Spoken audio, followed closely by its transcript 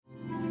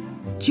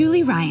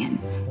Julie Ryan,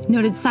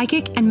 noted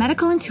psychic and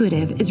medical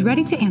intuitive, is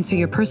ready to answer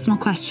your personal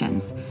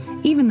questions,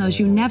 even those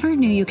you never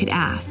knew you could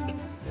ask.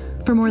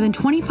 For more than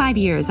 25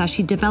 years, as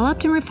she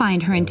developed and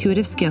refined her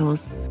intuitive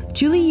skills,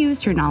 Julie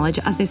used her knowledge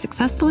as a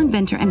successful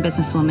inventor and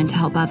businesswoman to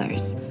help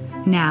others.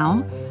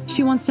 Now,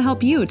 she wants to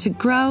help you to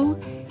grow,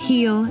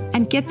 heal,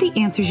 and get the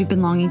answers you've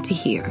been longing to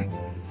hear.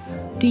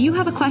 Do you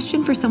have a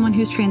question for someone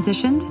who's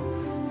transitioned?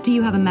 Do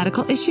you have a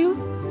medical issue?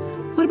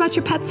 What about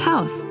your pet's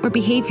health or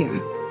behavior?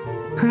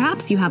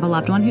 Perhaps you have a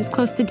loved one who's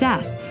close to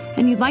death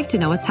and you'd like to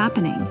know what's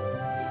happening.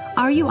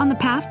 Are you on the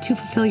path to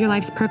fulfill your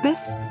life's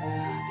purpose?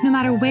 No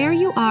matter where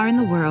you are in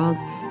the world,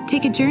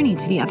 take a journey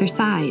to the other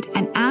side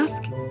and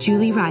ask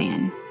Julie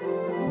Ryan.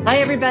 Hi,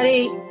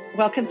 everybody.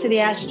 Welcome to the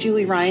Ask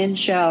Julie Ryan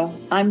show.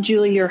 I'm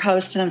Julie, your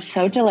host, and I'm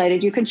so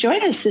delighted you could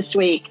join us this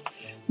week.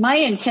 My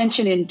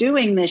intention in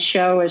doing this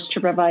show is to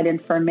provide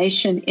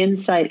information,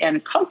 insight,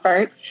 and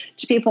comfort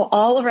to people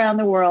all around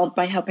the world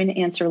by helping to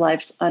answer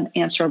life's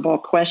unanswerable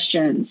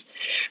questions.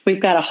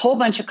 We've got a whole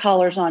bunch of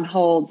callers on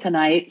hold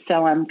tonight,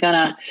 so I'm going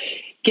to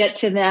get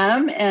to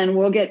them, and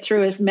we'll get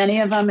through as many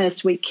of them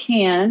as we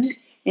can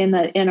in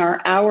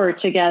our hour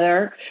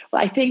together.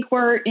 I think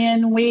we're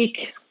in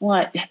week,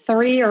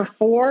 3 or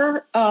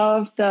 4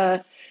 of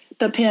the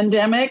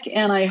pandemic,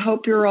 and I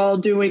hope you're all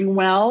doing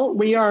well.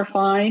 We are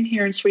fine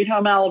here in Sweet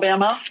Home,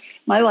 Alabama.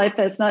 My life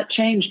has not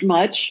changed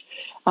much.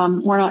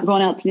 We're not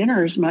going out to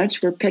dinner as much.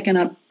 We're picking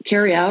up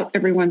carry out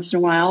every once in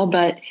a while,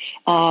 but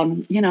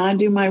I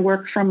do my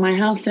work from my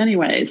house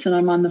anyways, and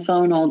I'm on the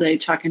phone all day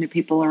talking to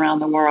people around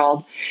the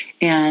world,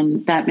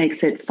 and that makes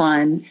it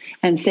fun.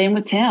 And same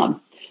with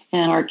Tam.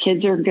 And our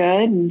kids are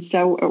good, and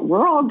so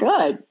we're all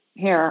good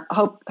here.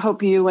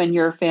 Hope you and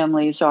your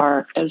families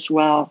are as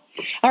well.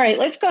 All right,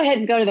 let's go ahead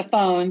and go to the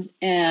phone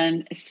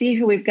and see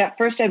who we've got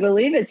first. I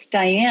believe it's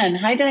Diane.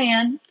 Hi,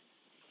 Diane.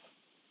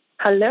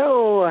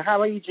 Hello. How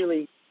are you,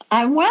 Julie?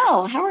 I'm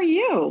well. How are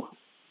you?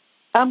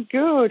 I'm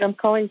good. I'm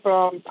calling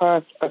from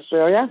Perth,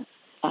 Australia.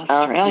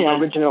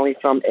 I'm originally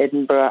from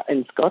Edinburgh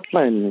in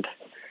Scotland.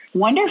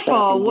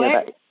 Wonderful.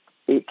 What?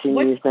 18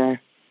 years now.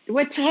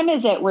 What time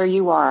is it where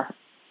you are?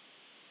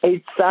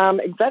 It's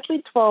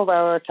exactly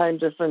 12-hour time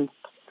difference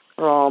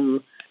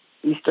from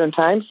Eastern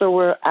time, so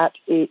we're at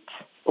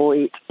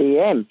 8:08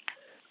 a.m.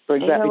 for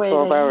exactly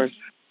 12 hours.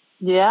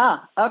 Yeah.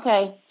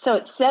 Okay. So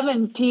it's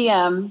 7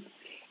 p.m.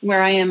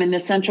 where I am in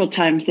the Central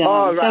Time Zone.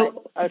 Oh,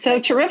 right. So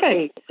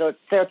terrific. So it's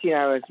 13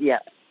 hours. Yeah.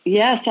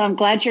 Yes. I'm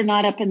glad you're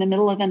not up in the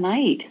middle of the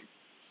night.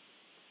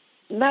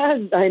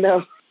 No, I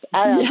know.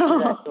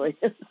 Actually.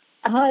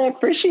 I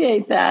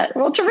appreciate that.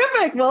 Well,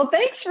 terrific. Well,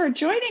 thanks for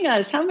joining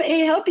us. How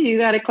may I help you? You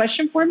got a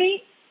question for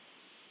me?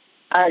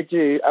 I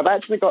do. I've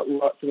actually got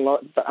lots and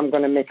lots, but I'm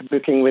going to make a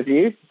booking with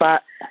you.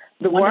 But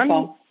the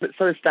Wonderful. one that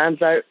sort of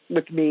stands out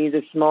with me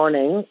this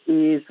morning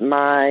is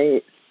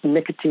my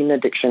nicotine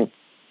addiction,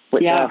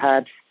 which I've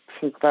had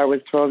since I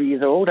was 12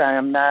 years old. I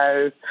am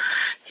now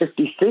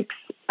 56,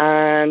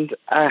 and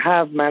I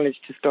have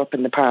managed to stop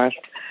in the past.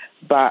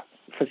 But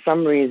for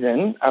some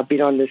reason, I've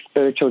been on this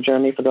spiritual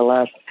journey for the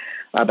last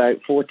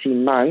about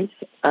 14 months,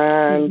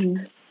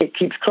 and it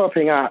keeps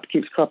cropping up,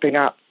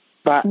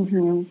 but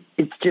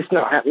it's just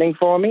not happening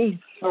for me.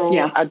 So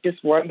I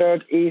just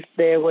wondered if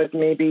there was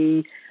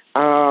maybe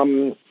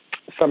some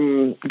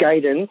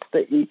guidance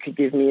that you could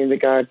give me in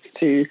regards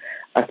to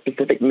a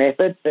specific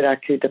method that I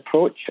could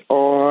approach,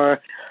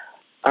 or,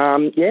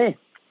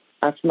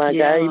 that's my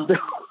guide.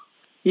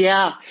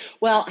 Yeah.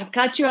 Well, I've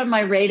got you on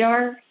my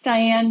radar,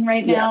 Diane,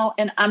 right now,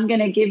 and I'm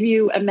going to give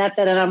you a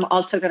method, and I'm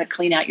also going to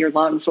clean out your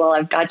lungs while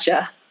I've got you.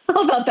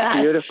 How about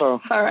that? Beautiful.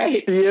 All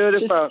right.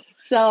 Beautiful.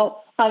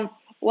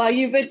 While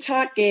you've been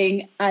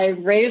talking, I've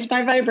raised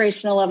my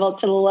vibrational level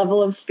to the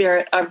level of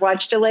spirit. I've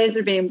watched a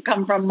laser beam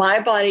come from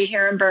my body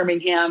here in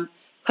Birmingham,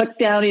 hooked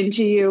down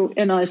into you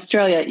in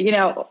Australia.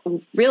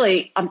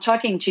 Really, I'm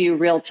talking to you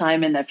real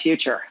time in the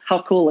future.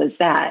 How cool is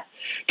that?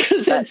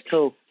 That's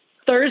cool.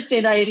 Thursday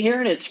night here,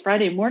 and it's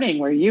Friday morning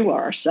where you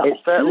are. So it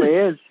certainly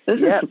is. This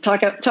is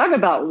talk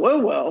about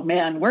whoa,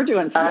 man. We're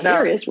doing some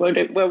serious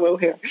whoa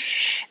here.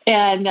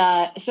 And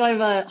so I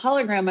have a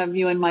hologram of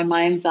you in my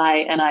mind's eye,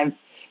 and I've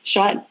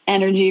shot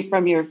energy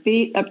from your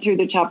feet up through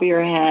the top of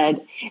your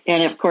head,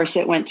 and of course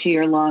it went to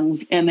your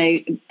lungs. And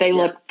they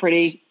look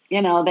pretty.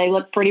 They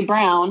look pretty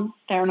brown.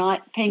 They're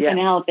not pink and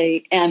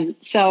healthy. And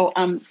so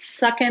I'm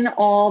sucking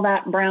all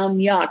that brown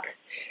yuck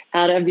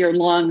out of your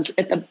lungs.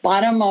 At the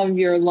bottom of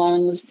your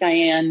lungs,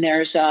 Diane,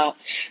 there's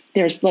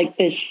like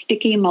this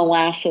sticky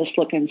molasses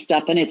looking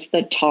stuff, and it's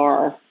the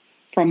tar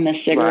from the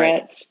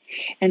cigarettes. Right.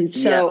 And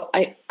so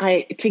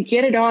I to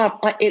get it off,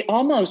 it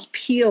almost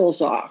peels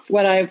off.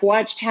 What I've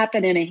watched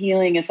happen in a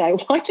healing is I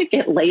want to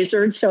get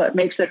lasered so it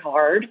makes it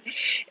hard.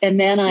 And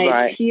then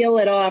I peel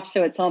it off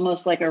so it's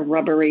almost like a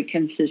rubbery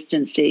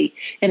consistency.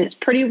 And it's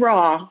pretty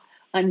raw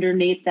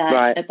underneath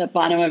that at the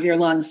bottom of your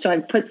lungs. So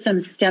I've put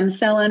some stem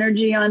cell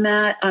energy on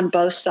that on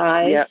both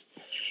sides.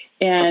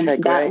 And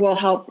that will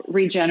help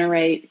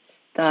regenerate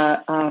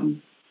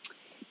the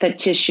the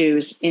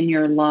tissues in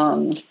your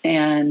lungs.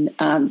 And,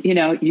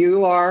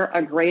 you are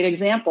a great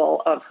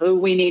example of who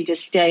we need to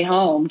stay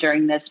home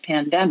during this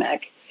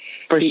pandemic.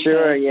 For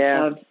sure,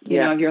 yeah. Of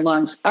your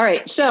lungs. All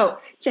right. So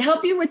to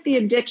help you with the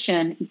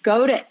addiction,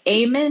 go to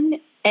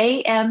Amen,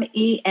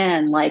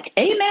 AMEN, like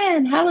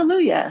amen,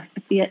 hallelujah.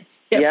 The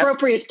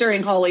appropriate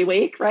during Holy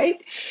Week, right?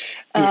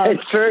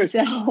 It's true.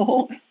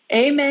 So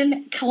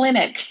Amen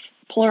Clinics,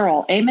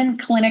 plural,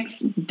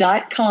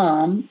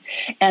 amenclinics.com,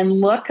 and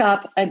look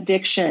up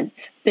addiction.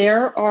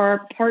 There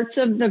are parts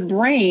of the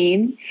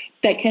brain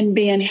that can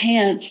be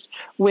enhanced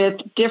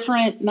with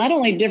not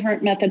only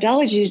different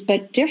methodologies,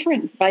 but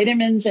different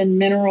vitamins and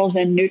minerals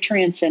and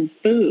nutrients in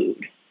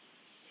food.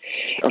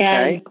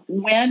 Okay. And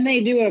when they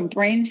do a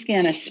brain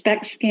scan, a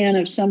SPECT scan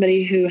of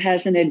somebody who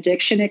has an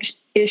addiction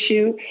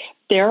issue,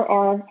 there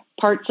are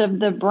parts of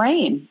the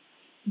brain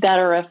that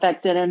are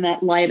affected and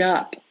that light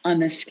up on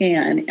the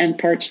scan and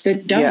parts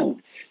that don't.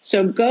 Yeah.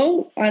 So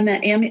go on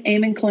that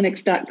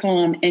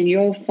amenclinics.com and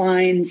you'll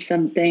find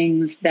some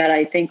things that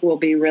I think will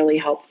be really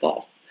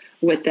helpful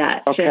with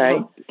that. Okay.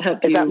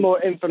 Help is that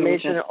more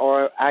information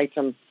or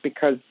items?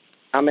 Because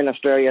I'm in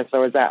Australia,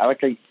 so is that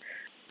like it's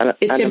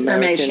information.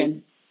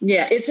 American?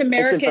 Yeah, it's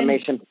American. It's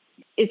information.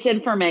 It's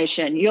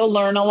information. You'll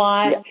learn a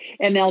lot,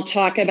 and they'll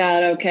talk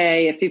about,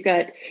 okay, if you've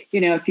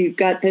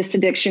got this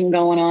addiction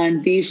going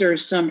on, these are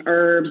some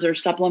herbs or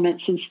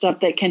supplements and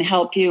stuff that can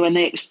help you, and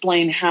they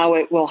explain how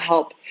it will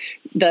help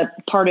the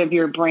part of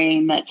your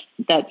brain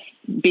that's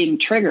being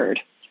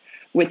triggered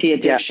with the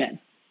addiction.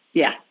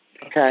 Yeah.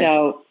 Okay.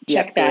 So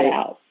check that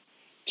out.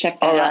 Check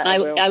that out.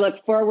 Right, I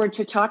look forward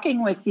to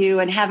talking with you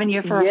and having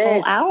you for a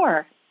full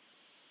hour.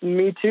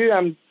 Me too.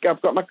 I've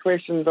got my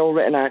questions all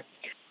written out.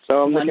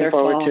 So I'm looking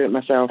forward to it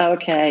myself.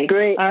 Okay.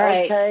 Great. All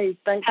right. Okay.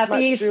 Thanks Happy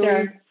much, Easter.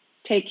 Julie.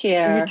 Take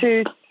care.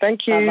 You too.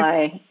 Thank you.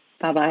 Bye-bye.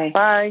 Bye-bye.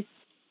 Bye.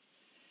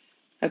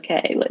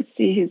 Okay, let's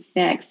see who's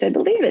next. I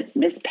believe it's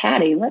Miss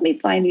Patty. Let me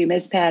find you,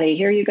 Miss Patty.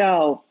 Here you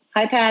go.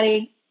 Hi,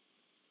 Patty.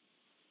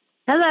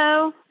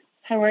 Hello.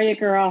 How are you,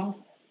 girl?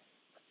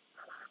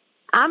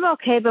 I'm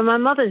okay, but my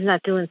mother's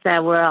not doing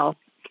that well.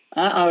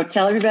 Uh-oh.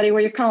 Tell everybody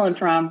where you're calling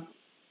from.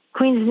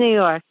 Queens, New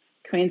York.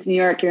 Queens, New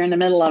York. You're in the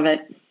middle of it.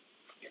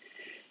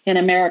 In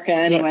America,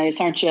 anyways,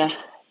 aren't you?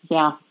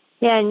 Yeah.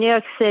 Yeah, New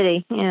York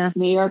City. Yeah.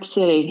 New York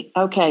City.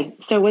 Okay.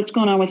 So what's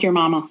going on with your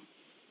mama?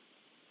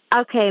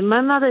 Okay.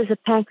 My mother is a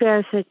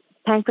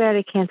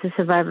pancreatic cancer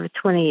survivor for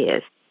 20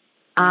 years.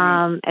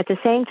 At the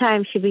same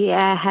time, she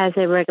has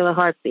a regular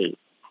heartbeat.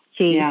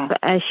 She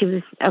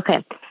was,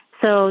 okay.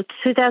 So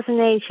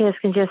 2008, she has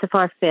congestive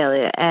heart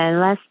failure. And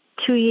last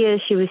 2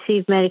 years, she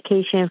received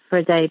medication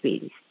for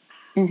diabetes.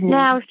 Mm-hmm.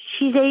 Now,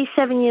 she's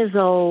 87 years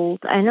old.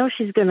 I know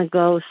she's going to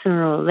go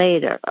sooner or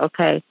later,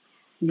 okay?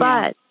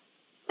 Yeah.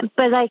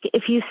 But like,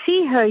 if you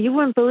see her, you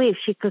wouldn't believe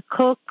she could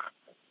cook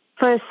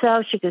for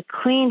herself. She could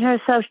clean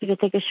herself. She could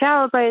take a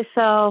shower by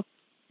herself.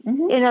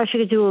 Mm-hmm. She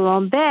could do her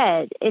own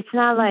bed. It's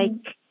not like,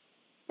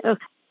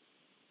 okay.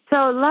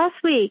 So last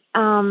week,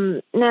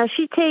 now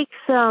she takes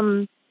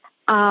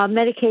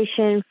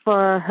medication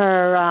for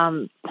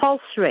her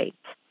pulse rate.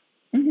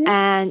 Mm-hmm.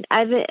 And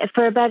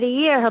for about a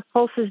year, her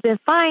pulse has been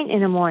fine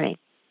in the morning.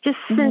 Just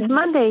since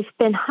Monday, it's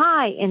been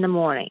high in the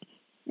morning.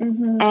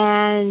 Mm-hmm.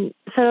 And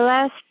for the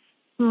last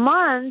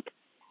month,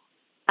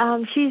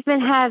 she's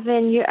been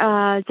having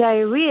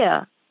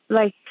diarrhea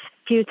like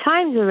a few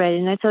times already.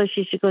 And I told her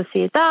she should go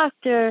see a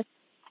doctor.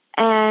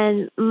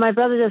 And my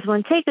brother doesn't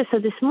want to take her. So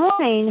this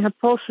morning, her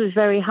pulse was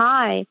very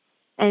high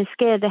and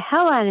scared the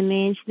hell out of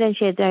me. And then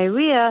she had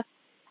diarrhea.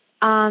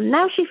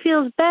 Now she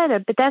feels better,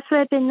 but that's what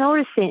I've been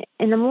noticing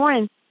in the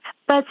morning.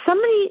 But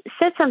somebody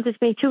said something to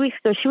me 2 weeks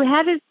ago. She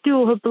had to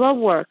do her blood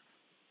work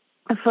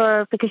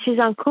because she's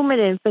on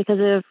Coumadin because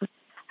of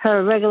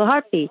her regular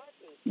heartbeat.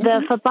 Mm-hmm.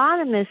 The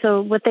phlebotomist,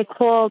 or what they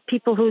call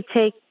people who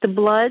take the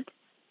blood,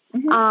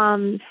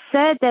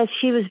 said that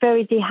she was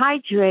very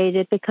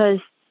dehydrated because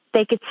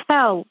they could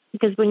tell,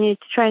 because when you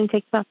try and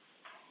take blood.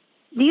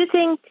 Do you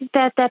think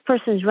that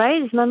person's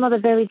right? Is my mother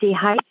very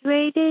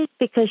dehydrated?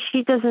 Because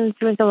she doesn't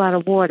drink a lot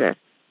of water.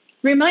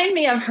 Remind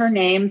me of her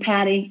name,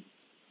 Patty.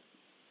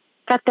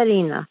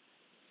 Katarina.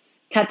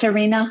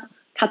 Katarina?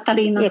 Yeah,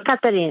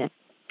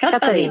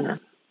 Katarina.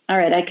 All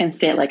right, I can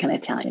say it like an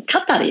Italian.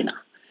 Katarina.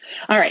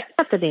 All right.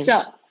 Katarina.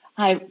 So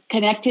I've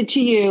connected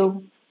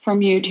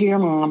from you to your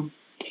mom.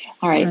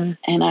 All right,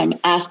 and I'm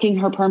asking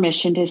her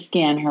permission to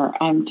scan her.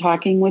 I'm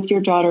talking with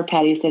your daughter,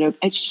 Patty. Said,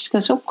 and she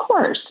goes, of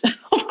course.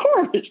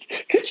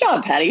 Good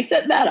job, Patty,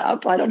 setting that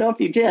up. I don't know if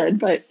you did,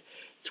 but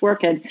it's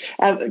working.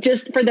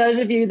 Just for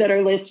those of you that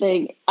are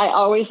listening, I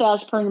always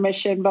ask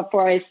permission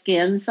before I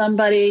scan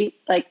somebody.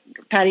 Like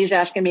Patty's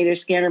asking me to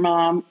scan her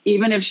mom.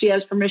 Even if she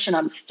has permission,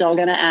 I'm still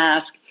going to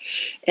ask.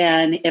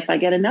 And if I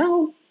get a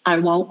no, I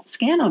won't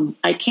scan them.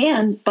 I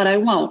can, but I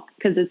won't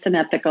because it's an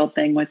ethical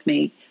thing with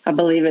me. I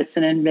believe it's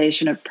an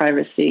invasion of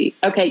privacy.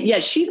 Okay,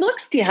 yes, she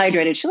looks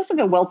dehydrated. She looks like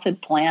a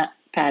wilted plant,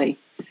 Patty.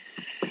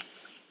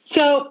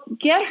 So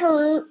get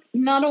her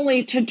not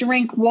only to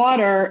drink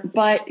water,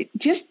 but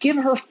just give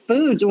her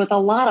foods with a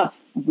lot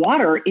of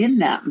water in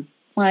them.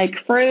 like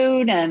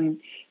fruit and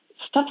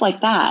stuff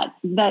like that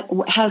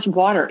has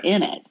water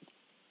in it.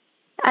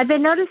 I've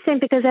been noticing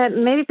because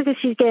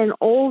she's getting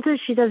older,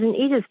 she doesn't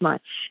eat as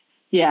much.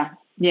 Yeah.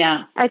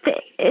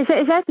 Is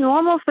that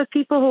normal for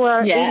people who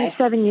are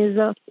 87 years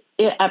old?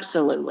 Yeah,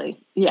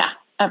 absolutely. Yeah,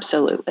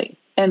 absolutely.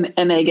 And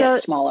they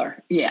get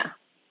smaller. Yeah.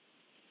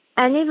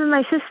 And even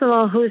my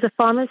sister-in-law, who's a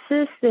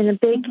pharmacist in a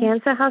big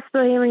cancer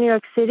hospital here in New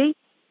York City,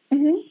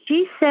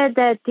 she said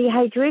that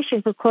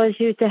dehydration could cause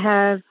you to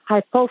have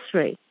high pulse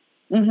rate.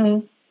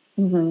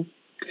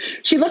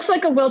 She looks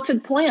like a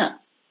wilted plant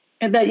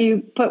that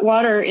you put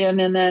water in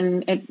and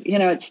then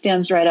it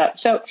stands right up.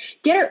 So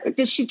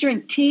does she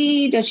drink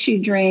tea? Does she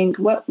drink,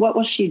 what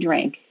will she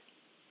drink?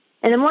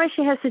 In the morning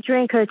she has to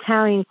drink her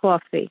Italian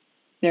coffee.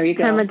 There you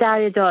go. Her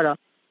Medaglia d'Oro.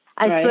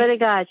 I swear to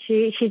God,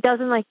 she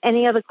doesn't like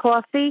any other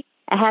coffee.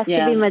 It has to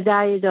be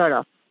Medaglia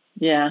d'Oro.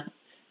 Yeah.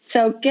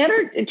 So get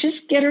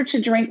her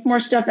to drink more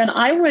stuff. And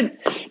I would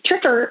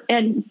trick her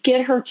and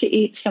get her to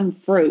eat some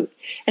fruit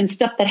and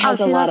stuff that has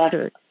a lot of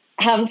fruit.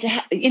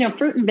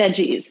 Fruit and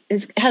veggies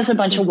has a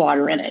bunch of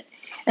water in it,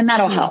 and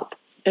that'll help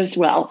as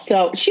well.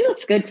 So she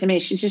looks good to me.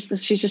 She's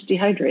just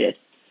dehydrated.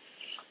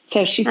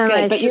 So she's good.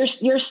 Right. But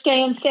you're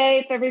staying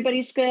safe.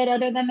 Everybody's good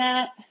other than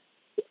that?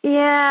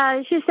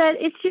 Yeah, she said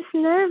it's just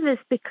nervous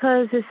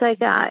because it's like,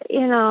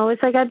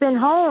 it's like I've been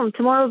home.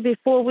 Tomorrow will be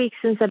 4 weeks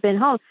since I've been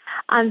home.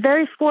 I'm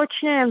very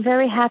fortunate. I'm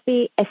very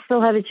happy. I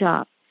still have a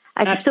job.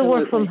 I can still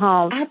work from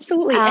home.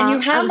 Absolutely. And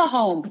you have a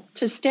home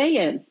to stay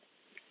in.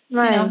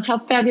 Right. How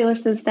fabulous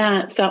is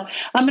that? So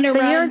I'm going to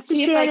run,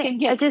 see if I can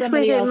get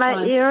somebody else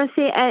on. You don't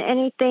see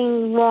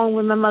anything wrong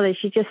with my mother.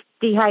 She's just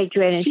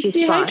dehydrated. She's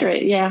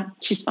dehydrated. Fine. Yeah,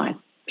 she's fine.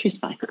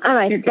 All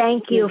right.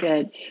 Thank you. You're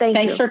good.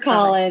 Thanks for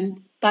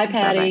calling. Bye,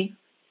 Patty.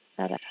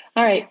 Bye-bye.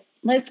 All right.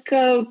 Let's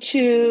go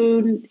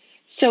to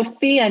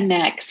Sophia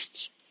next.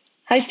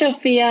 Hi,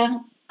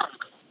 Sophia.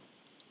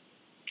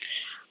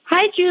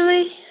 Hi,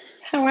 Julie.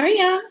 How are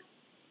you?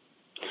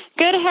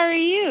 Good. How are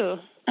you?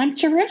 I'm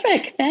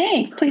terrific.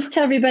 Thanks. Please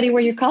tell everybody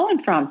where you're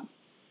calling from.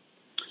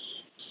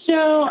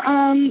 So,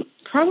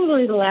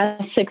 probably the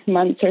last 6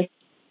 months or.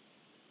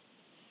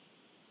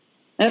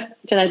 Oh,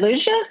 did I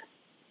lose you?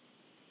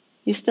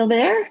 You still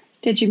there?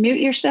 Did you mute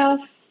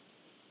yourself?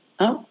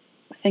 Oh,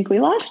 I think we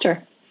lost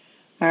her.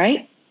 All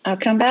right. I'll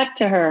come back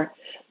to her.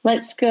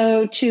 Let's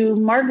go to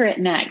Margaret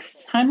next.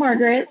 Hi,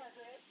 Margaret.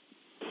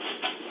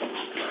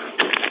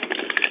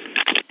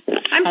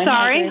 I'm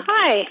sorry. Margaret.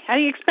 Hi. How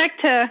do you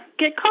expect to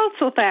get called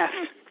so fast?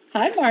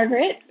 Hi,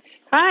 Margaret.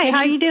 Hi. How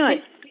are you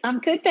doing? I'm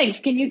good, thanks.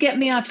 Can you get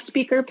me off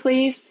speaker,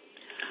 please?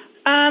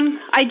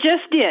 I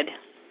just did.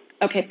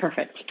 Okay,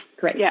 perfect.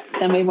 Great. Yeah.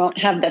 Then we won't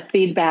have the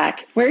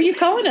feedback. Where are you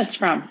calling us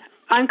from?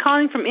 I'm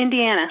calling from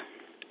Indiana.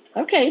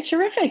 Okay,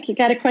 terrific. You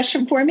got a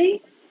question for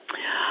me?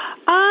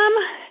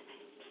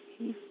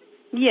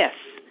 Yes.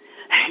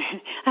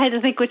 I had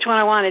to think which one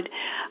I wanted.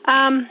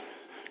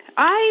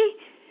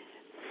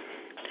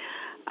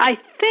 I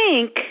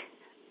think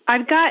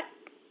I've got,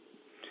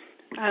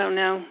 I don't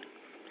know,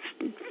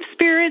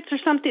 spirits or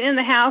something in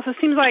the house. It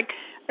seems like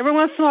every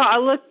once in a while I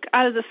look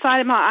out of the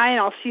side of my eye and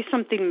I'll see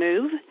something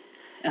move.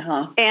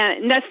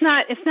 And it's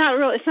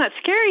not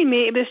scaring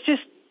me, but it's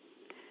just,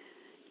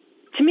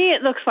 to me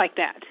it looks like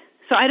that.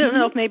 So I don't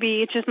know if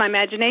maybe it's just my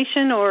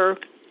imagination or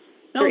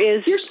there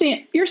is.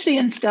 You're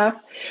seeing stuff.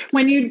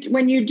 When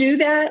you do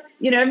that,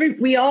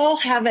 we all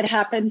have it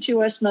happen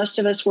to us. Most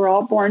of us, we're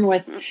all born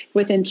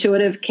with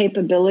intuitive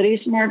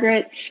capabilities,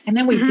 Margaret, and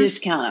then we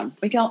discount them.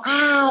 We go,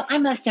 oh, I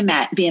must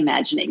be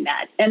imagining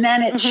that. And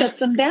then it shuts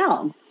them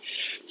down.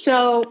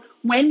 So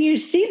when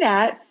you see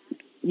that,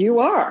 you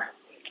are.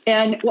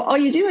 And all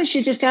you do is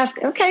you just ask,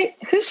 okay,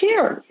 who's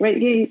here?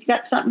 Wait, you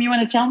got something you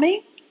want to tell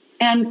me?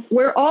 And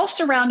we're all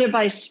surrounded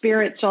by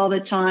spirits all the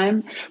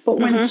time.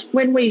 But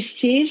when we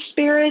see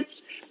spirits,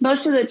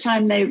 most of the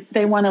time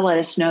they want to let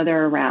us know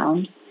they're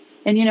around.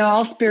 And,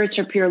 all spirits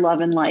are pure love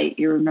and light.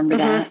 You remember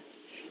that?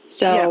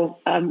 So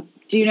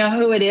do you know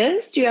who it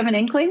is? Do you have an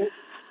inkling?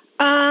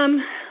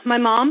 My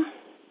mom.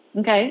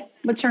 Okay.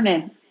 What's her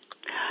name?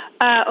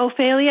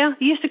 Ophelia.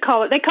 They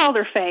called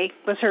her Faye,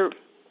 was her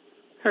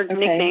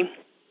nickname.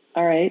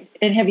 All right.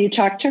 And have you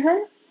talked to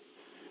her?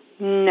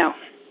 No.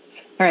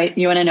 All right.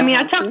 You want to know? I mean,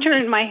 I talk to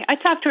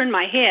her in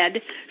my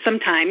head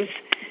sometimes,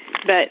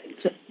 but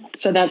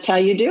so that's how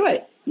you do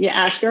it. You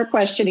ask her a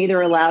question,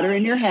 either aloud or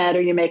in your head,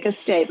 or you make a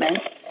statement,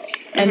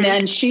 and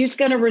then she's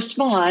going to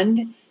respond,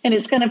 and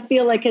it's going to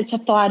feel like it's a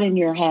thought in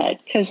your head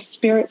because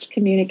spirits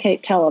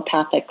communicate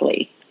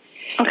telepathically.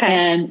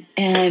 Okay.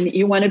 And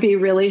you want to be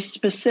really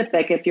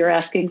specific if you're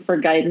asking for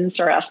guidance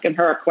or asking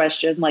her a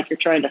question, like you're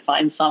trying to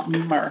find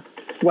something or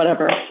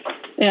whatever.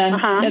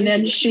 And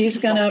then she's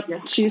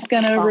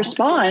gonna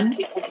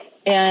respond,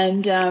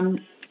 and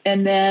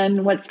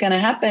then what's going to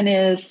happen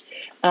is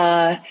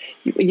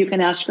you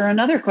can ask her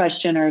another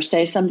question or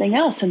say something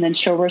else, and then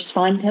she'll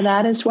respond to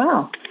that as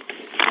well.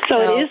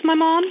 So it is my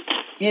mom?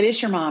 It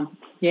is your mom.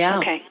 Yeah.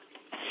 Okay.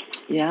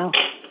 Yeah.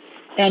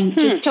 And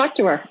just talk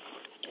to her.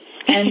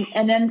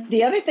 And then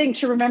the other thing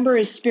to remember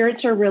is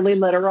spirits are really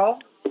literal.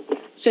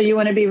 So you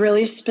want to be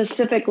really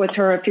specific with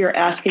her if you're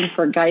asking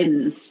for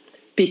guidance,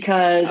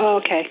 because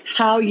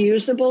how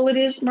usable it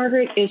is,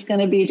 Margaret, is going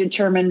to be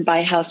determined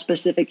by how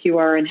specific you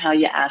are and how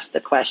you ask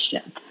the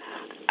question.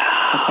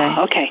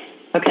 Okay.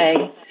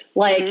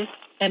 Like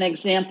an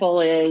example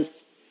is,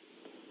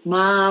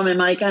 Mom,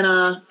 am I going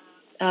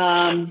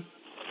to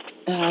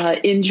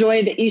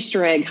enjoy the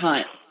Easter egg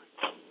hunt?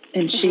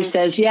 And she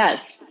says yes.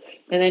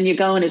 And then you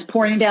go and it's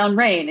pouring down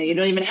rain and you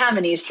don't even have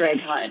an Easter egg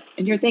hunt.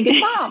 And you're thinking,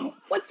 Mom,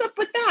 what's up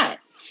with that?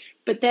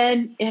 But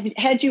then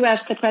had you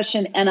asked the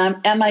question, and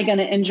am I going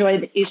to enjoy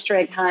the Easter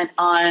egg hunt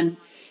on,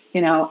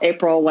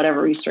 April,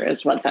 whatever Easter is,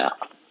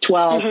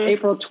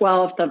 April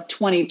 12th of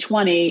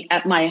 2020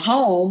 at my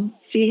home?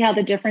 See how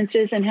the difference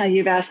is in how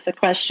you've asked the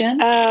question?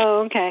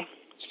 Oh, okay.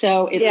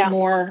 So it's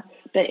more,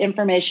 the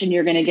information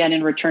you're going to get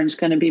in return is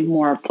going to be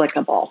more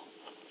applicable.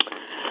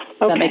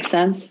 Does that make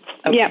sense?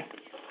 Okay. Yep.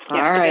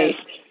 All right.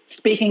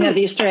 Speaking of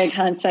Easter egg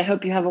hunts, I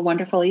hope you have a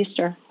wonderful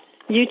Easter.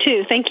 You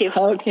too. Thank you.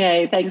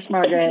 Okay. Thanks,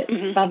 Margaret.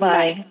 Bye-bye.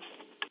 Bye.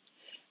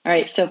 All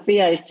right,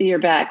 Sophia, I see you're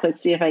back.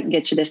 Let's see if I can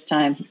get you this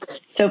time.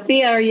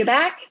 Sophia, are you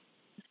back?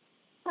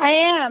 I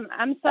am.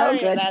 I'm sorry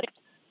about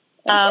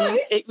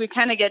that. We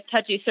kind of get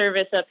touchy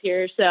service up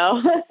here,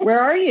 so. Where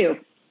are you?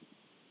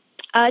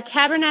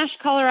 Tabernash,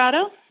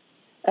 Colorado.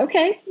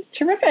 Okay,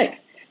 terrific.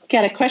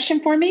 Got a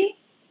question for me?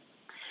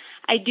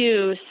 I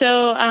do.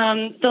 So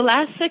the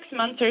last 6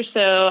 months or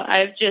so,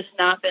 I've just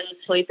not been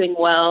sleeping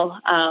well,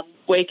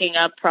 waking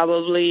up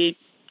probably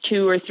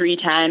 2 or 3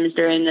 times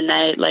during the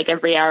night, like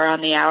every hour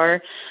on the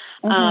hour.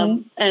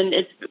 And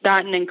it's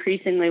gotten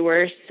increasingly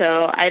worse.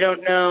 So I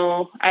don't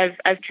know.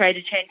 I've tried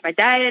to change my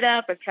diet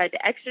up. I've tried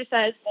to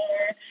exercise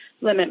more,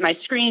 limit my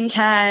screen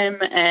time,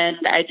 and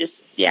I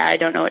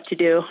don't know what to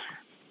do.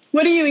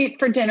 What do you eat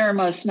for dinner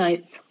most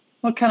nights?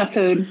 What kind of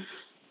food?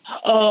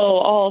 Oh,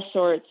 all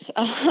sorts.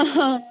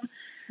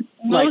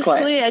 Like what?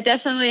 Mostly, I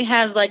definitely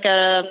have like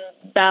a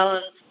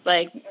balance,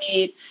 like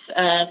meats,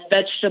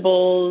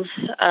 vegetables,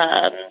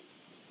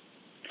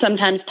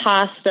 sometimes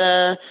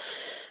pasta.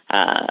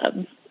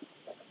 A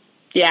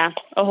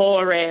whole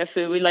array of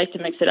food. We like to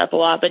mix it up a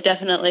lot, but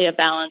definitely a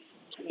balanced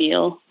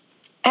meal.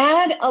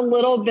 Add a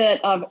little bit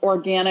of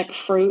organic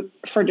fruit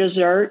for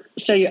dessert,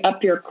 so you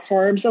up your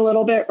carbs a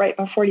little bit right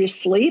before you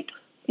sleep.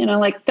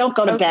 Don't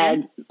go to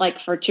bed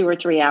for 2 or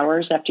 3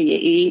 hours after you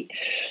eat.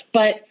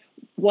 But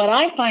what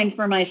I find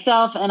for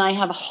myself, and I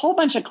have a whole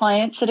bunch of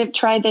clients that have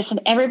tried this,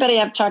 and everybody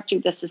I've talked to,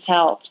 this has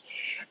helped.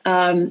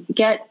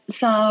 Get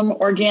some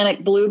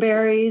organic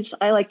blueberries.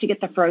 I like to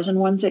get the frozen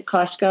ones at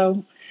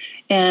Costco.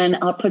 And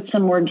I'll put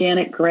some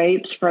organic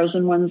grapes,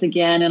 frozen ones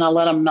again, and I'll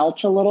let them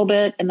melt a little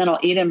bit, and then I'll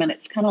eat them, and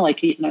it's kind of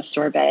like eating a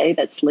sorbet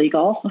that's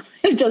legal.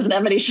 It doesn't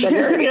have any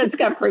sugar. It's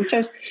got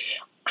fructose.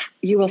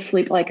 You will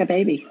sleep like a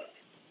baby.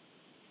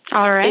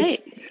 All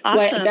right.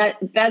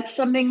 Awesome. That's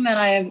something that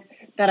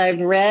I've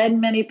read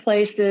many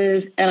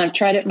places, and I've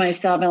tried it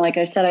myself. And like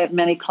I said, I have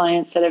many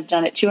clients that have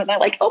done it too, and they're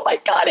like, "Oh my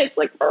God, it's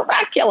like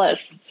miraculous."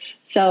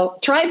 So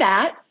try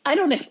that. I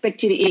don't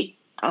expect you to eat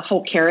a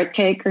whole carrot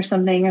cake or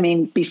something. I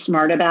mean, be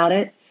smart about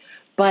it.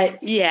 But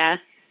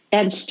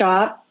and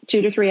stop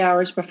 2 to 3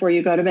 hours before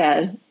you go to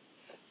bed.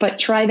 But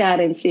try that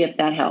and see if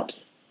that helps.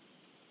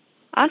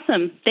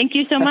 Awesome. Thank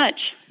you so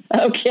much.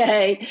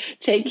 Okay.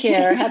 Take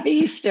care. Happy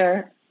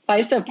Easter.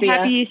 Bye, Sophia.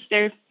 Happy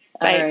Easter.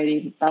 Bye. All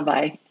righty.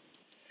 Bye-bye.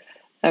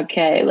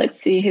 Okay, let's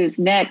see who's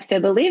next. I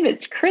believe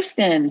it's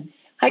Kristen.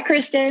 Hi,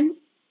 Kristen.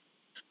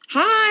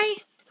 Hi.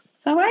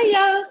 How are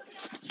you?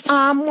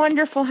 I'm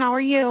wonderful. How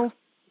are you?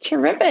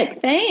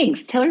 Terrific. Thanks.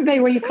 Tell everybody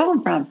where you're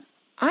calling from.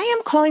 I am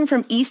calling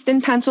from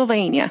Easton,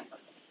 Pennsylvania.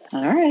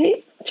 All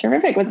right.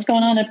 Terrific. What's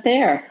going on up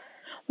there?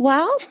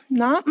 Well,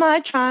 not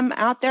much. I'm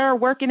out there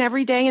working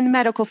every day in the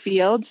medical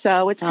field,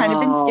 so it's kind of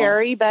been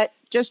scary, but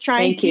just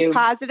trying to keep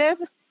positive.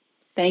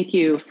 Thank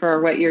you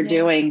for what you're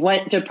doing.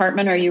 What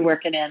department are you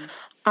working in?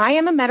 I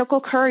am a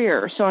medical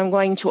courier, so I'm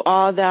going to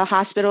all the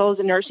hospitals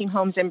and nursing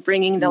homes and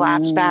bringing the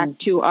labs back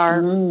to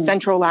our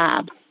central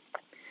lab.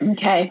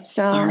 Okay.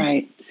 So, all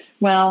right.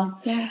 Well,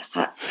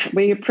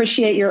 we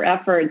appreciate your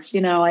efforts.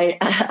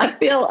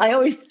 I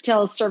always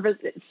tell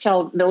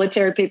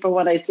military people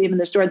when I see them in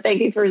the store,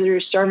 thank you for your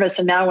service.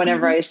 And now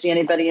whenever I see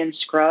anybody in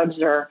scrubs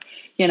or,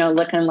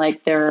 looking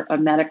like they're a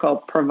medical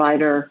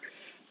provider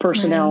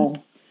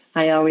personnel,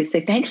 I always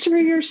say, thanks for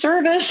your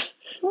service.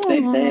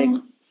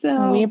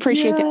 So, we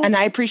appreciate it. And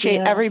I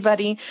appreciate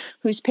everybody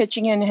who's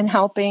pitching in and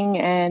helping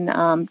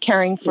and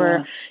caring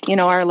for,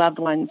 our loved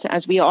ones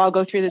as we all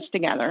go through this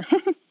together.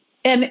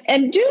 And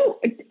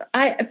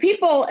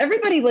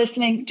everybody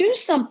listening, do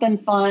something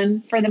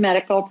fun for the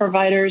medical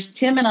providers.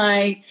 Tim and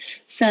I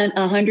sent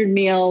 100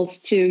 meals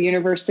to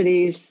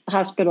universities,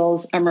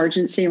 hospitals,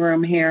 emergency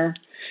room here.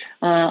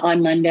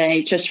 on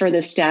Monday just for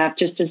the staff,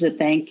 just as a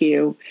thank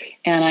you.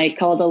 And I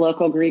called the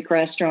local Greek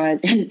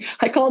restaurant, and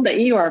I called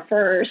the ER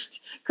first.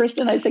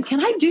 Kristen, I said, can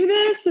I do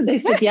this? And they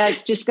said, yeah,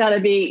 it's just got to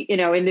be,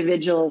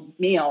 individual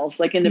meals,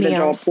 like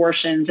individual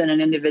portions in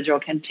an individual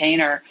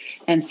container.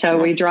 And so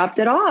we dropped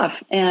it off,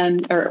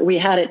 or we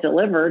had it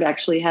delivered,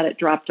 actually had it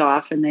dropped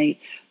off, and they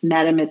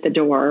met him at the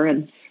door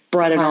and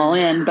brought it all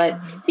in. But,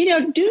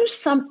 do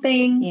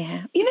something,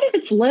 even if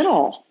it's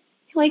little,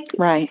 like,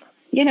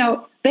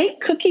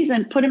 bake cookies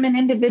and put them in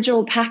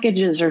individual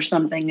packages or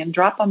something and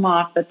drop them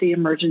off at the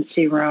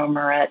emergency room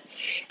or at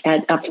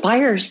a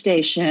fire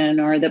station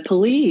or the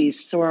police.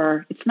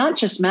 Or it's not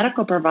just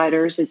medical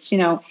providers. It's,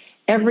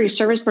 every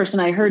service person.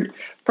 I heard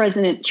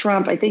President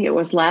Trump, I think it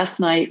was last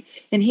night,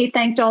 and he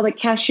thanked all the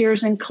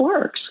cashiers and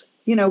clerks,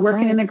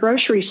 working in the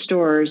grocery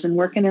stores and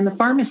working in the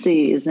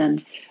pharmacies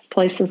and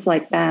places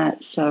like that.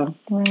 So,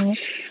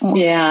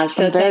 yeah.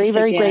 So I'm very,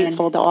 very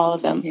grateful to all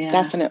of them. Yeah,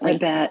 definitely. I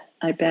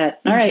bet.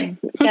 All right.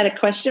 Got a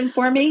question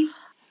for me?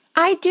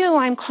 I do.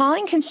 I'm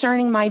calling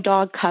concerning my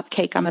dog,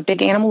 Cupcake. I'm a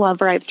big animal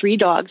lover. I have 3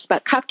 dogs,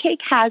 but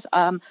Cupcake has,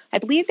 I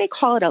believe they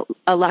call it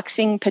a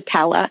luxing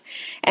patella,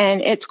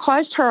 and it's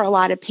caused her a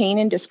lot of pain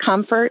and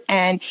discomfort,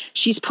 and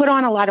she's put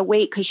on a lot of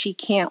weight because she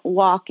can't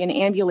walk and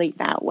ambulate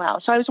that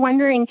well. So I was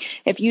wondering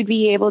if you'd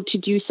be able to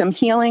do some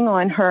healing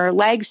on her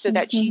legs so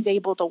that she's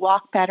able to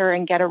walk better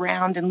and get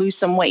around and lose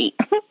some weight.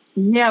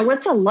 Yeah,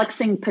 what's a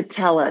luxing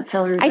patella?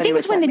 Tell her. I think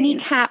it's when the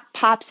kneecap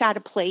pops out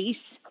of place.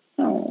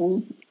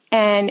 Oh.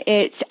 And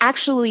it's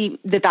actually,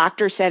 the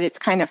doctor said it's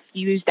kind of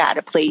fused out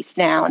of place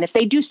now. And if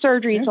they do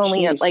surgery, it's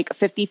only at like a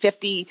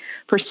 50%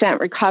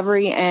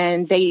 recovery,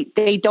 and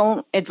they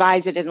don't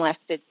advise it unless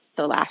it's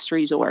the last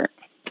resort.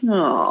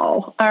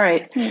 Oh, all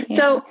right. Yeah.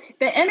 So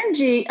the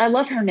energy, I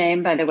love her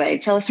name, by the way.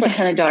 Tell us what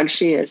kind of dog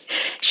she is.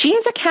 She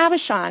is a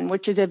Cavachon,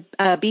 which is a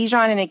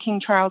Bichon and a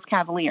King Charles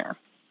Cavalier.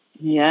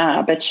 Yeah,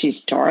 I bet she's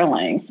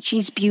darling.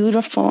 She's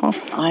beautiful.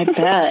 I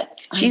bet.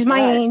 She's my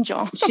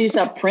angel. She's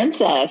a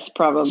princess,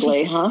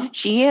 probably, huh?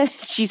 She is.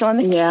 She's on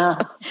the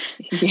couch.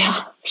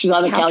 Yeah. She's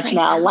on the couch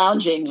now,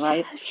 lounging,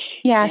 right?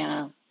 Yes.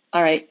 Yeah.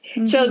 All right.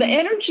 So the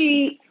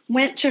energy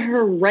went to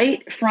her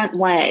right front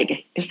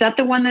leg. Is that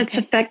the one that's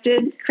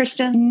affected,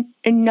 Kristen?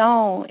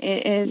 No,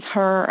 it is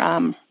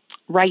her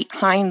right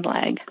hind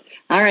leg.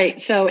 All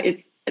right. So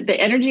the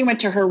energy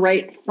went to her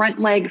right front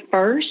leg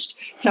first.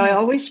 So I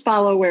always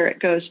follow where it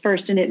goes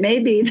first. And it may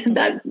be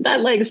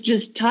that leg's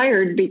just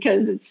tired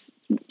because it's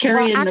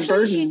carrying the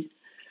burden.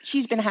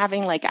 She's been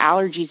having like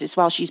allergies as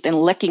well. She's been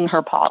licking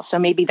her paw. So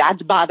maybe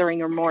that's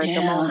bothering her more at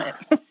the moment.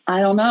 I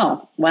don't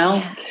know.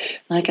 Well,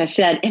 like I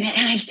said, and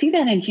I see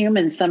that in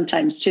humans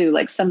sometimes too.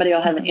 Like somebody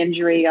will have an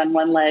injury on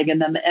one leg and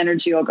then the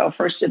energy will go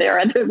first to their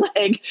other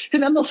leg.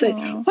 And then they'll say,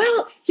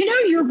 well,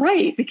 you're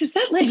right, because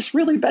that leg's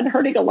really been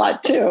hurting a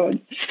lot too.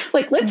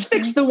 Like, let's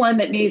fix the one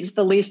that needs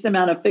the least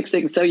amount of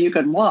fixing so you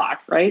can walk,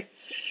 right?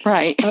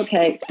 Right.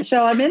 Okay. So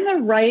I'm in the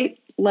right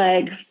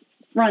leg,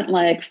 front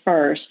leg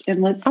first,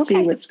 and let's see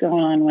what's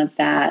going on with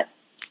that.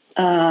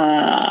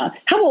 How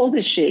old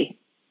is she?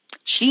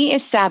 She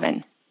is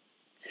 7.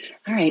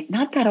 All right,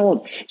 not that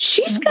old.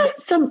 She's got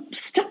some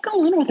stuff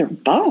going on with her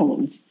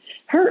bones.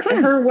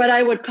 Her what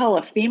I would call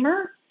a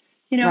femur,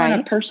 in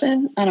a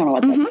person. I don't know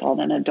what that's called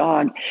in a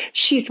dog.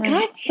 She's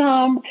got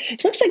some,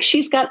 it looks like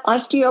she's got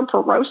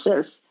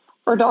osteoporosis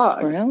for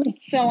dogs.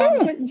 Really? So I'm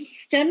putting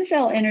stem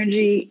cell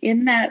energy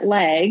in that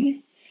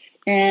leg,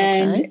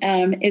 and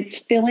it's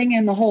filling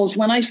in the holes.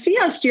 When I see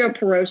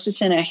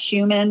osteoporosis in a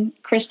human,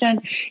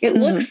 Kristen, it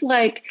looks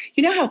like,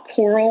 how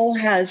coral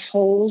has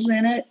holes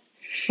in it?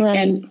 Right.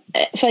 And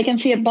so I can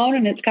see a bone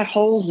and it's got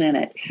holes in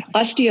it.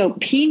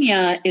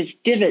 Osteopenia is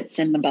divots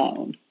in the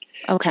bone.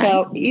 Okay.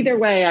 So either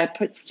way, I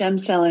put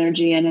stem cell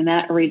energy in, and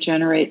that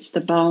regenerates the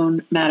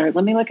bone matter.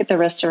 Let me look at the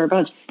rest of her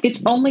bones. It's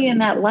only in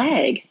that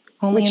leg.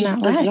 Only in that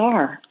leg?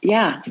 Bizarre.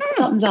 Yeah.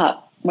 Something's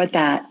up with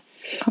that.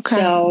 Okay.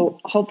 So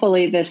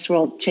hopefully this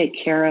will take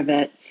care of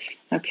it.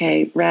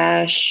 Okay.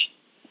 Rash.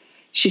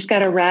 She's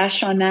got a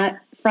rash on that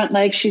front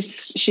leg.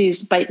 She's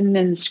biting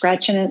and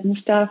scratching it and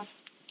stuff.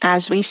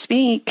 As we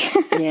speak.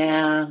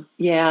 Yeah.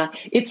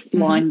 It's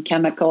lawn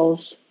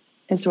chemicals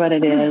is what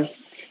it is.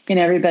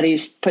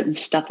 Everybody's putting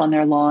stuff on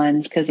their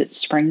lawns because it's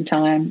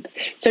springtime.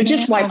 So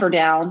just wipe her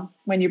down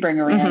when you bring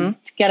her in.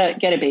 Get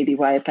a baby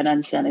wipe, an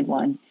unscented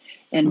one,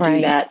 and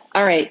do that.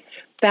 All right.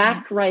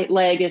 Back right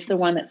leg is the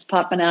one that's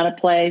popping out of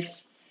place.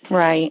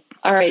 Right.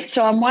 All right.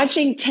 So I'm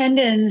watching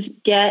tendons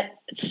get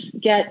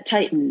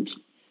tightened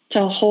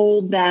to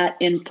hold that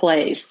in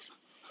place.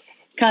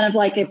 Kind of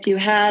like if you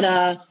had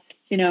a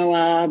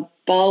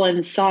ball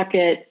and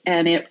socket,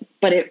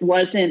 but it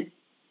wasn't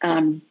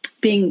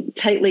being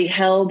tightly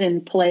held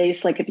in place.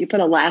 Like if you put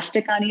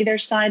elastic on either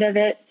side of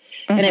it,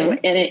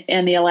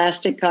 and the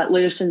elastic got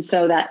loose, and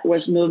so that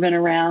was moving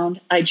around.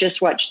 I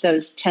just watched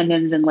those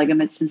tendons and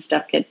ligaments and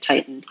stuff get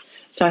tightened.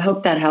 So I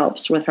hope that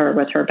helps with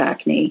her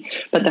back knee.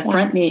 But the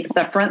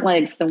front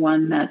leg's the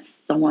one that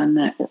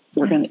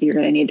you're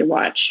gonna need to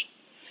watch.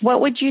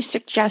 What would you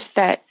suggest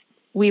that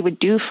we would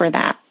do for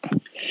that?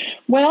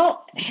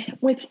 Well,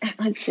 let's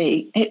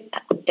see.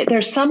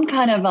 There's some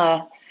kind of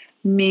a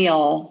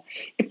meal.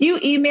 If you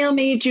email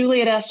me,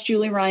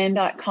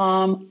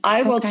 julie@askjulieryan.com,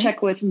 I will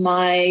check with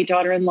my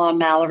daughter-in-law,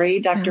 Mallory,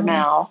 Dr.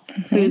 Mal,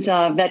 who's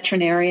a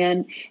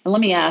veterinarian, and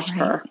let me ask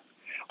her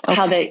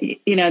how they,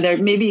 there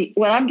maybe,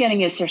 what I'm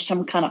getting is there's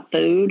some kind of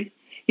food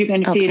you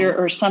can feed her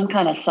or some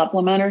kind of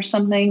supplement or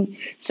something.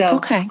 So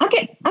I'll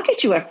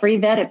get you a free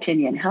vet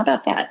opinion. How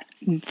about that?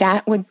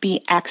 That would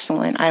be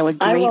excellent. I would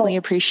greatly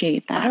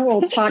appreciate that. I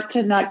will talk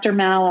to Dr.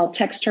 Mal. I'll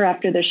text her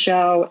after the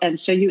show. And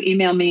so you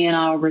email me and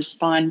I'll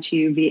respond to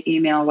you via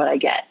email what I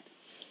get.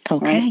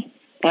 Okay. Right?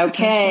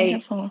 Okay.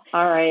 Wonderful.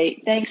 All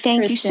right. Thanks,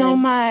 Thank Kristen. you so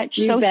much.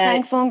 You so bet.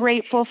 thankful and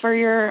grateful for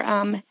your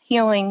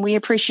healing. We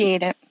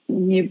appreciate it.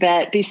 You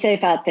bet. Be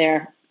safe out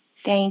there.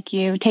 Thank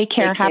you. Take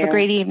care. Have a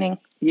great evening.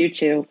 You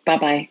too.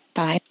 Bye-bye.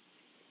 Bye.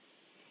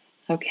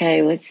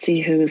 Okay, let's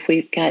see who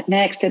we've got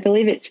next. I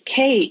believe it's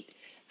Kate.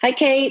 Hi,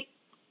 Kate.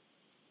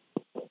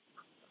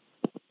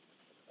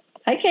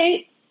 Hi,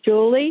 Kate.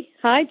 Julie.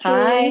 Hi, Julie.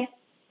 Hi.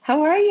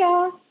 How are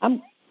you?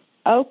 I'm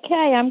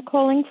okay. I'm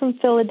calling from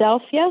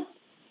Philadelphia.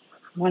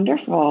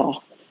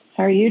 Wonderful.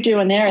 How are you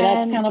doing there?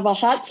 That's kind of a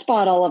hot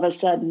spot all of a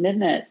sudden,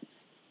 isn't it?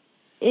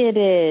 It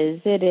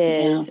is.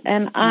 Yeah.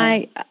 And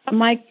my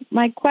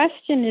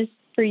question is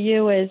for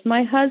you is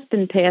my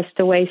husband passed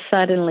away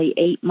suddenly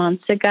 8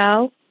 months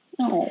ago.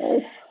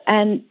 Oh.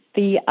 And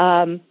the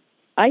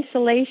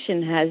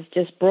isolation has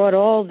just brought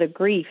all the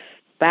grief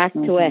back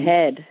to a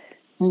head.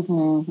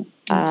 Mm-hmm.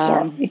 I'm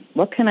sorry.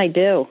 What can I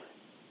do?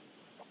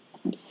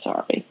 I'm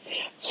sorry.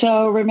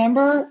 So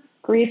remember,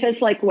 grief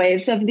is like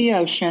waves of the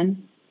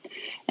ocean,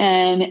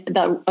 and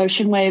the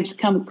ocean waves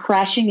come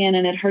crashing in,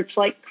 and it hurts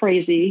like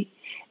crazy.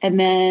 And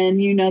then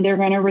they're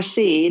going to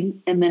recede,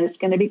 and then it's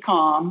going to be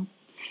calm,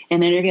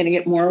 and then you're going to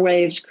get more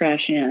waves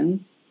crash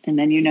in, and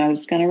then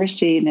it's going to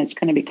recede, and it's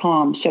going to be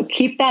calm. So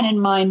keep that in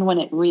mind when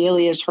it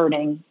really is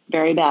hurting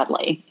very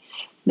badly.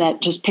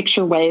 That just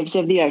picture waves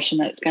of the ocean,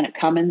 that it's going to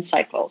come in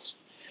cycles.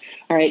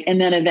 All right,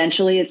 and then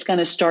eventually it's going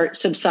to start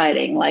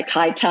subsiding, like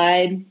high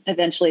tide.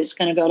 Eventually it's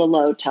going to go to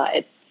low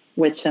tide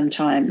with some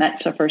time.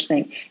 That's the first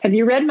thing. Have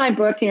you read my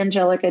book,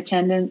 Angelic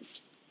Attendants?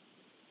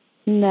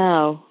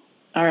 No.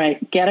 All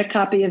right, get a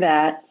copy of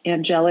that,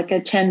 Angelic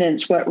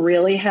Attendants, what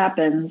really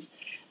happens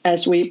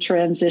as we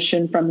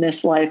transition from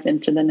this life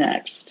into the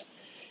next.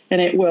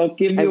 And it will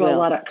give you a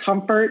lot of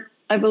comfort,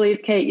 I believe,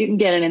 Kate. You can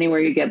get it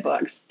anywhere you get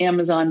books.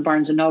 Amazon,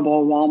 Barnes &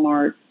 Noble,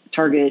 Walmart,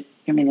 Target.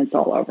 It's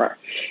all over.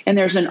 And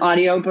there's an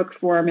audiobook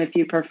form if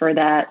you prefer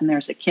that, and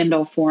there's a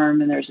Kindle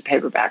form, and there's a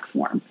paperback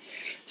form.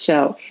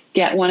 So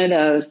get one of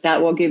those.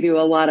 That will give you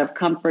a lot of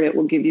comfort. It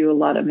will give you a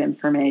lot of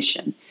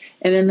information.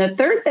 And then the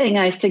third thing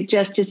I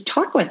suggest is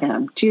talk with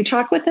him. Do you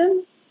talk with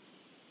him?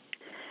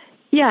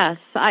 Yes,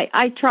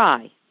 I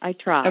try.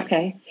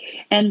 Okay.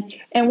 And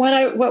what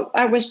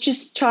I was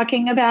just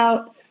talking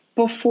about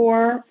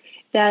before,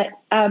 that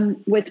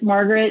with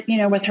Margaret,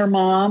 with her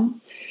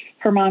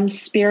mom's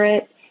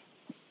spirit,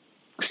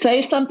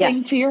 say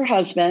something to your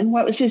husband.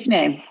 What was his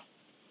name?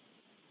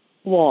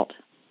 Walt.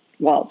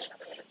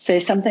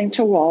 Say something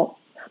to Walt,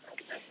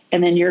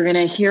 and then you're going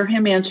to hear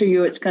him answer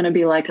you. It's going to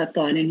be like a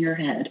thought in your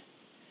head.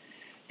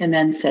 And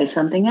then say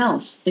something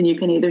else. And you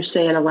can either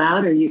say it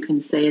aloud or you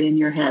can say it in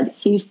your head.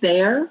 He's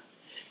there.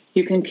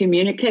 You can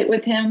communicate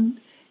with him,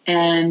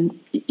 and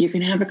you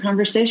can have a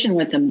conversation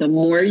with him. The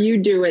more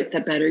you do it, the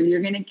better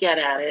you're going to get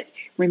at it.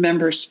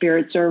 Remember,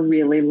 spirits are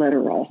really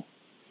literal.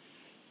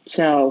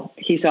 So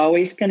he's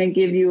always going to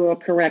give you a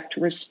correct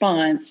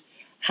response.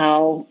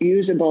 How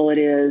usable it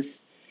is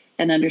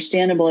and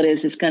understandable it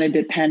is going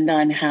to depend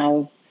on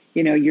how,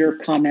 your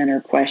comment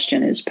or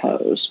question is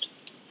posed,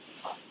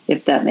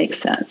 if that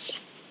makes sense.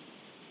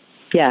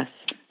 Yes.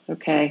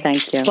 Okay.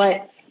 Thank you.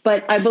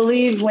 But I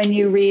believe when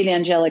you read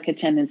Angelic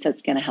Attendants,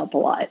 that's going to help a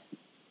lot.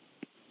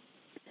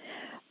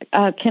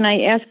 Can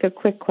I ask a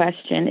quick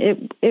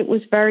question? It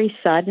was very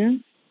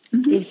sudden.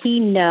 Mm-hmm. Did he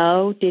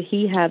know? Did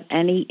he have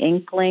any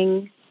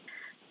inkling?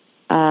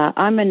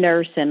 I'm a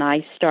nurse, and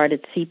I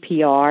started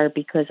CPR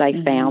because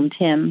I found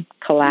him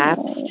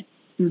collapsed.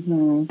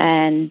 Mm-hmm.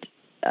 And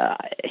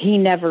he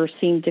never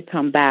seemed to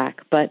come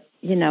back. But,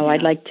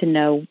 I'd like to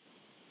know,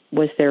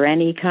 was there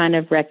any kind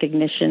of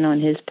recognition on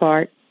his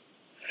part?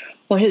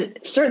 Well,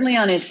 certainly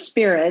on his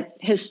spirit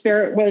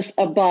was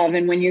above.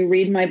 And when you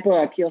read my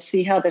book, you'll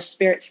see how the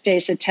spirit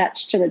stays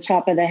attached to the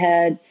top of the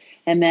head.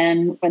 And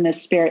then when the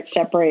spirit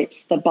separates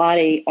the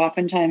body,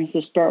 oftentimes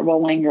the spirit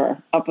will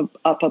linger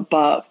up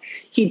above.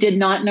 He did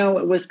not know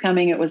it was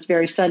coming. It was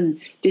very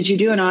sudden. Did you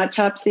do an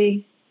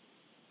autopsy?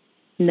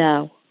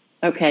 No.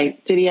 Okay.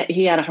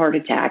 He had a heart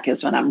attack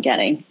is what I'm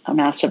getting, a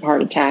massive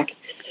heart attack.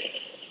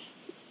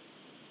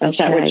 Is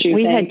that what you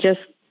think?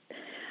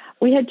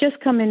 We had just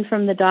come in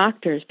from the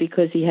doctors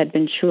because he had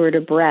been short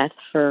of breath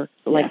for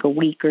a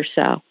week or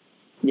so.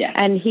 Yeah.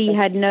 And he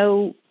had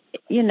no,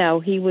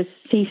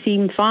 he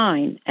seemed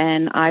fine.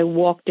 And I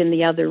walked in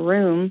the other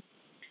room,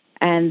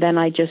 and then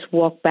I just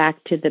walked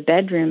back to the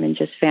bedroom and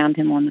just found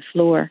him on the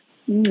floor.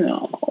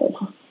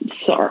 No,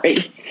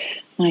 sorry.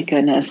 My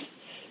goodness.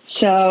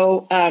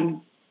 So,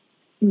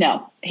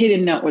 no, he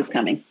didn't know it was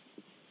coming.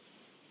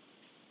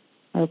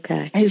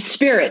 Okay. His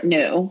spirit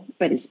knew,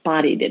 but his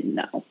body didn't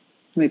know. Let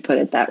me put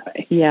it that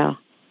way. Yeah.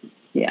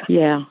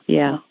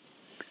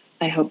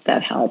 I hope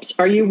that helps.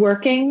 Are you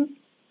working?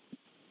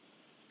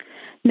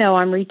 No,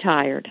 I'm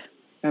retired.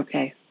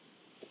 Okay.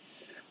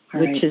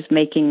 Which is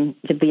making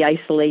the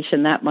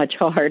isolation that much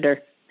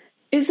harder.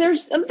 Is there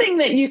something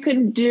that you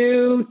can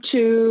do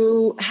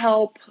to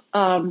help,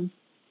 help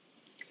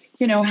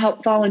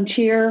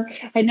volunteer?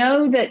 I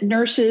know that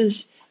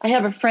nurses, I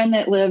have a friend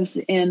that lives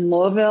in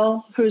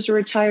Louisville who's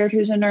retired,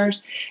 who's a nurse,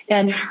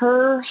 and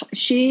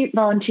she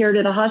volunteered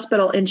at a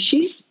hospital, and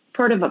she's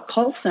part of a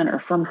call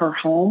center from her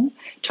home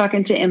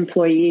talking to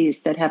employees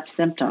that have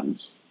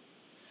symptoms.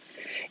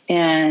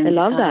 And I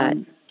love that.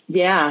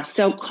 Yeah.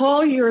 So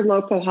call your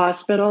local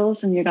hospitals,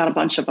 and you got a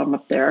bunch of them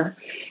up there,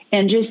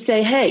 and just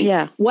say,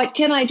 hey, what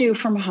can I do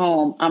from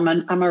home?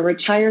 I'm a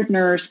retired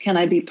nurse. Can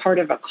I be part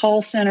of a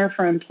call center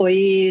for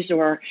employees,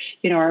 or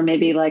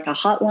maybe like a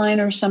hotline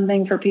or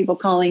something for people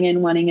calling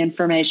in wanting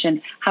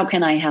information? How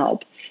can I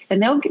help?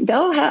 And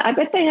I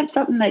bet they have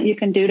something that you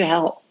can do to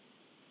help.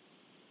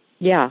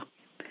 Yeah.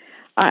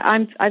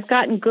 I've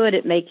gotten good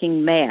at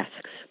making masks.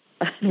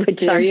 Which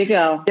there you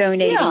go.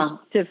 Donating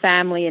to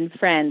family and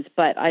friends,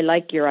 but I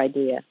like your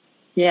idea.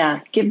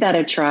 Yeah, give that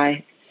a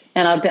try.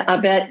 And I'll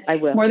bet I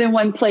will. More than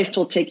one place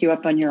will take you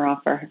up on your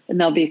offer, and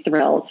they'll be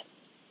thrilled.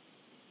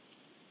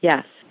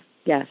 Yes,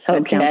 that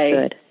okay. Sounds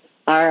good.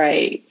 All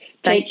right.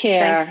 Take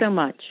care. Thanks so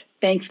much.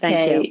 Thanks, Thank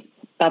Kate. you.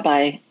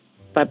 Bye-bye.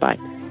 Bye-bye.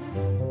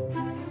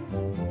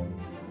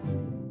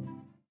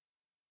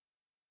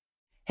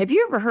 Have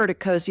you ever heard of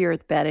Cozy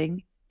Earth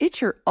bedding?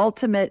 It's your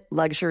ultimate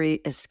luxury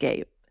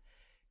escape.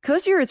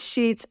 Cozy Earth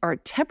sheets are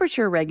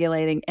temperature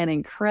regulating and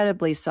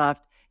incredibly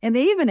soft, and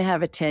they even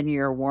have a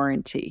 10-year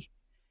warranty.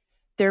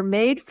 They're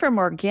made from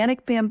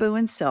organic bamboo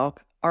and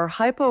silk, are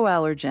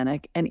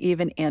hypoallergenic, and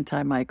even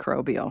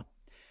antimicrobial.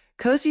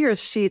 Cozy Earth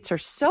sheets are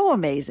so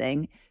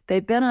amazing,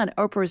 they've been on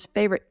Oprah's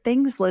favorite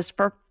things list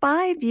for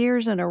 5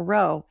 years in a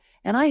row,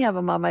 and I have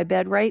them on my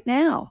bed right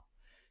now.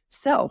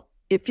 So,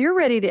 if you're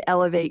ready to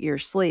elevate your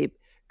sleep,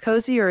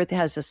 Cozy Earth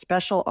has a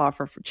special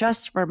offer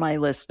just for my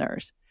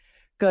listeners.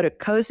 Go to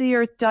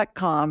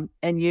CozyEarth.com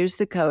and use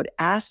the code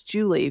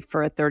AskJulie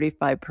for a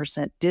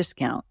 35%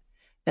 discount.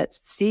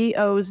 That's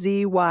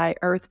COZY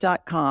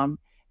Earth.com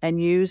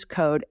and use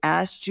code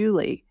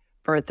AskJulie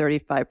for a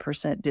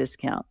 35%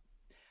 discount.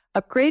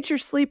 Upgrade your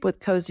sleep with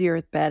Cozy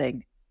Earth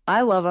bedding.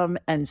 I love them,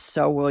 and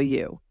so will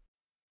you.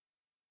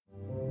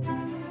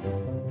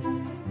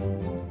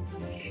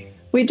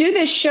 We do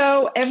this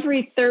show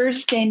every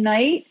Thursday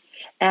night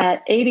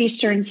at 8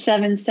 Eastern,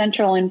 7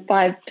 Central, and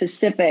 5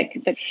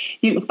 Pacific.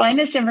 You can find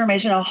this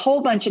information a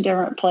whole bunch of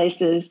different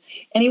places.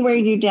 Anywhere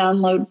you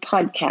download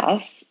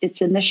podcasts,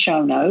 it's in the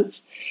show notes.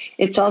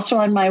 It's also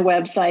on my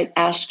website,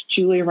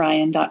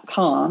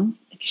 AskJulieRyan.com.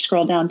 If you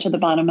scroll down to the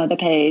bottom of the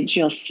page,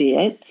 you'll see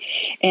it.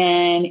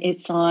 And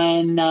it's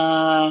on,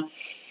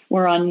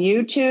 we're on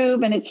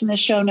YouTube, and it's in the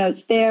show notes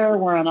there.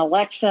 We're on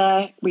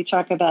Alexa. We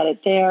talk about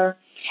it there.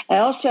 I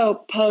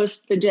also post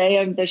the day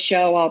of the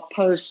show. I'll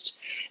post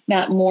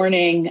that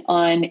morning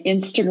on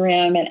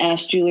Instagram at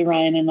Ask Julie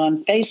Ryan and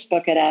on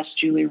Facebook at Ask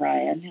Julie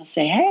Ryan. He'll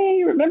say,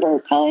 hey, remember,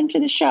 call into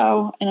the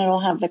show, and it'll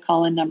have the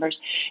call-in numbers.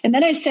 And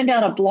then I send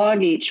out a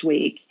blog each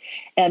week,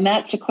 and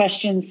that's a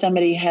question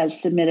somebody has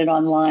submitted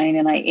online,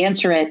 and I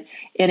answer it.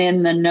 And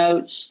in the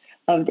notes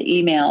of the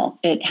email,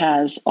 it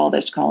has all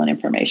this call-in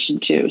information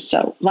too.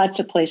 So lots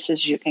of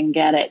places you can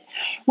get it.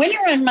 When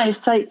you're on my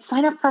site,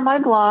 sign up for my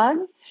blog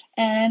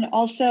and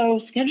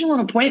also schedule an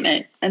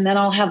appointment, and then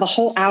I'll have a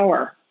whole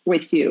hour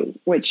with you,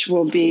 which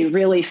will be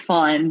really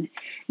fun.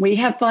 We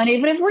have fun,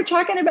 even if we're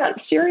talking about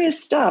serious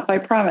stuff. I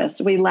promise.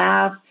 We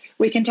laugh.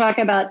 We can talk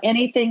about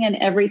anything and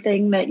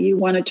everything that you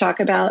want to talk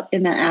about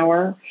in the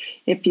hour.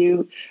 If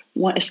you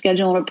want to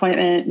schedule an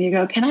appointment and you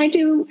go, can I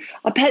do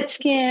a PET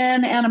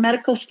scan and a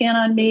medical scan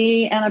on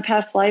me and a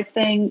past life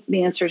thing?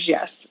 The answer is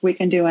yes. We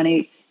can do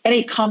any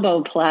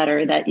combo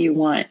platter that you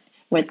want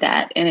with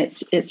that, and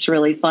it's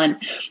really fun.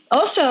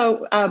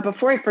 Also,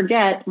 before I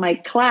forget,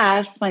 my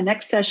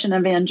next session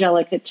of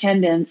angelic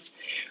attendance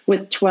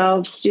with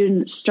 12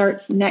 students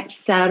starts next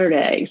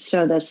Saturday.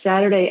 So the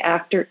Saturday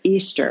after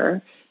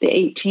Easter, the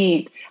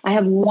 18th, I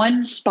have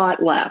one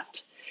spot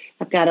left.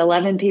 I've got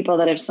 11 people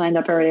that have signed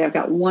up already. I've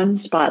got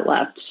one spot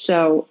left.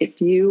 So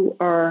if you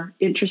are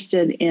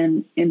interested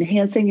in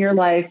enhancing your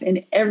life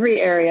in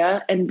every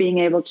area and being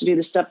able to do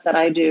the stuff that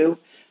I do,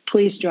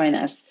 please join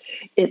us.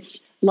 It's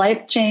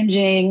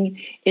life-changing.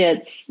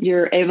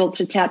 You're able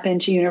to tap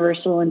into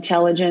universal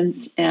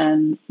intelligence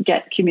and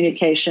get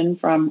communication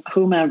from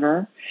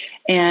whomever.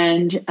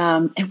 And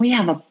we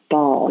have a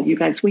ball, you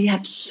guys. We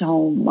have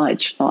so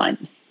much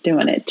fun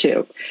doing it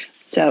too.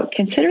 So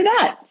consider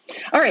that.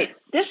 All right.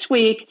 This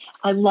week,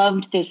 I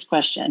loved this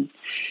question.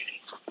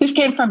 This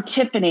came from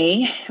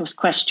Tiffany. It was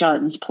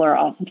questions,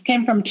 plural. It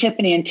came from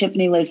Tiffany, and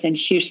Tiffany lives in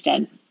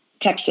Houston.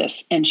 Texas.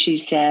 And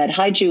she said,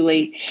 "Hi,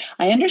 Julie.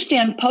 I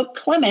understand Pope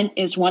Clement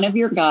is one of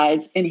your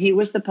guides, and he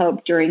was the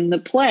Pope during the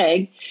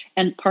plague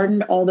and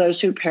pardoned all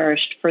those who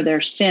perished for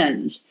their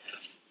sins.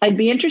 I'd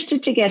be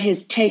interested to get his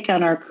take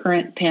on our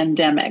current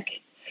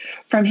pandemic.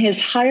 From his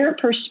higher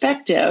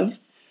perspective,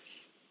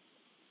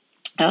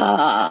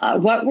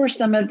 what were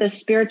some of the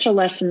spiritual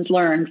lessons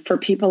learned for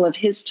people of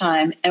his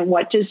time, and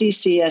what does he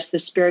see as the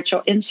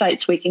spiritual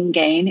insights we can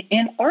gain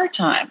in our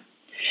time?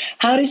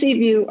 How does he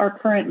view our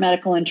current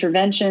medical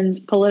interventions,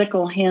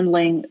 political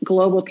handling,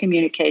 global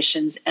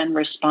communications and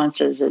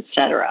responses,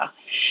 etc.?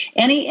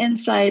 Any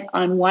insight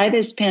on why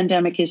this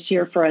pandemic is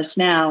here for us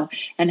now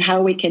and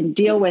how we can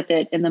deal with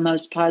it in the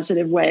most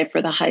positive way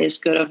for the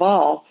highest good of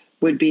all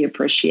would be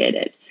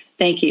appreciated.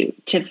 Thank you,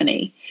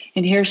 Tiffany."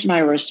 And here's my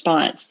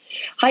response.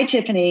 "Hi,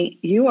 Tiffany.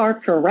 You are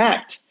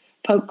correct.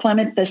 Pope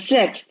Clement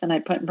VI, and I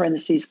put in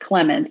parentheses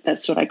Clement,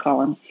 that's what I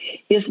call him,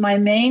 is my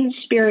main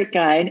spirit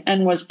guide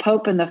and was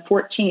Pope in the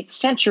 14th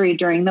century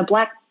during the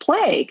Black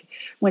Plague,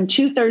 when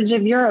 2/3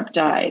 of Europe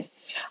died.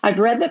 I've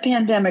read the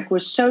pandemic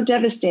was so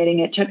devastating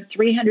it took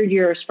 300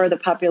 years for the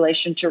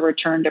population to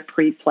return to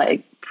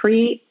pre-plague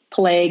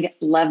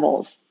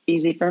levels.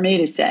 Easy for me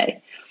to say.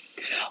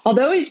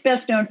 Although he's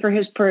best known for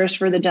his prayers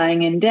for the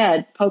dying and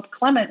dead, Pope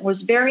Clement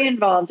was very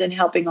involved in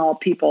helping all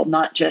people,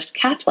 not just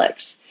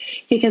Catholics.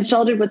 He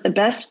consulted with the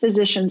best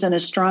physicians and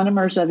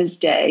astronomers of his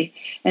day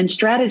and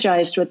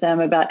strategized with them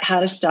about how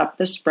to stop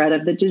the spread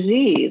of the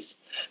disease.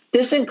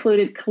 This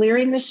included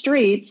clearing the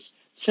streets,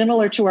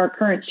 similar to our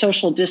current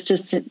social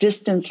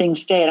distancing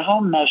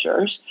stay-at-home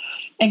measures,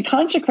 and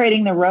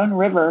consecrating the Rhone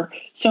River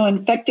so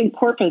infected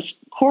corpses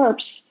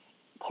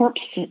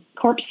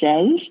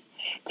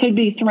could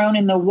be thrown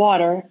in the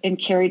water and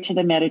carried to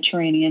the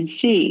Mediterranean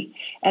Sea.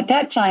 At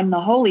that time, the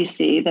Holy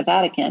See, the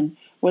Vatican,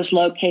 was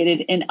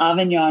located in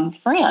Avignon,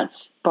 France,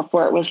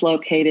 before it was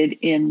located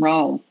in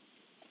Rome.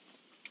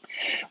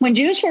 When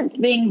Jews were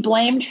being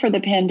blamed for the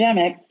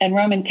pandemic and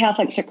Roman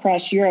Catholics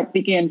across Europe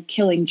began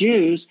killing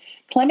Jews,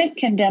 Clement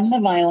condemned the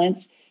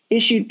violence,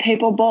 issued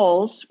papal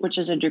bulls, which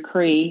is a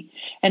decree,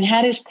 and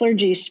had his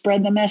clergy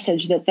spread the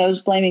message that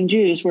those blaming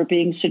Jews were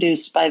being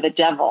seduced by the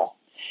devil.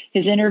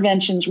 His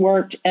interventions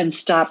worked and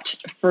stopped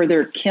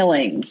further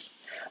killings.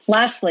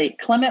 Lastly,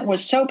 Clement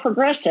was so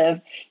progressive,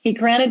 he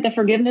granted the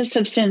forgiveness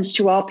of sins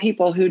to all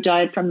people who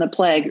died from the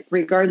plague,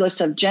 regardless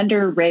of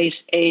gender, race,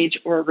 age,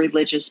 or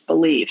religious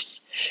beliefs.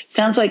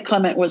 Sounds like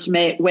Clement was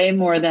way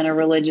more than a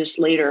religious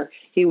leader.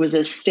 He was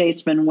a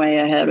statesman way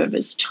ahead of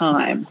his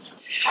time.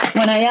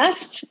 When I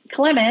asked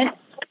Clement,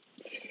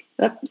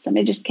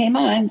 somebody just came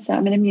on, so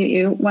I'm going to mute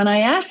you. When I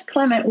asked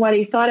Clement what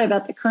he thought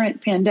about the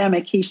current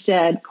pandemic, he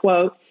said,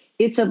 quote,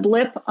 "It's a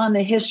blip on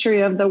the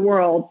history of the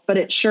world, but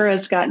it sure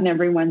has gotten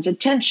everyone's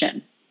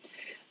attention,"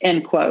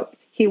 end quote.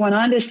 He went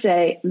on to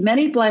say,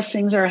 "Many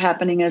blessings are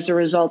happening as a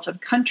result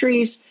of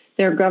countries,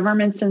 their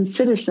governments, and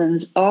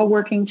citizens all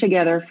working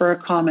together for a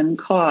common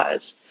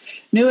cause.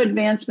 New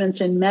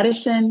advancements in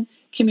medicine,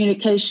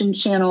 communication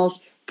channels,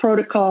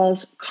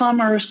 protocols,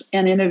 commerce,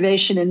 and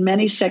innovation in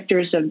many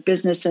sectors of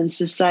business and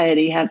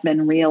society have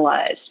been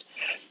realized.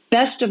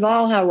 Best of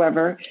all,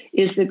 however,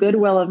 is the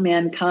goodwill of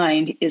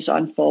mankind is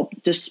on full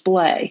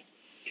display.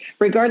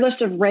 Regardless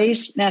of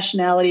race,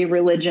 nationality,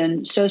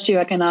 religion,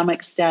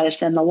 socioeconomic status,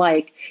 and the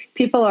like,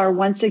 people are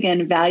once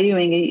again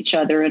valuing each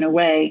other in a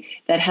way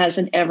that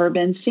hasn't ever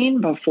been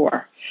seen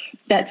before.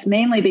 That's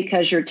mainly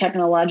because your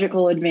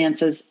technological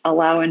advances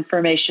allow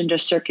information to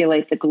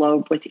circulate the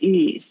globe with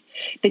ease.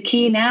 The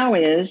key now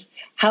is,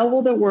 how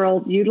will the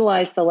world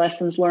utilize the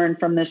lessons learned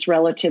from this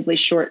relatively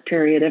short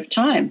period of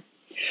time?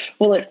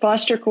 Will it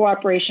foster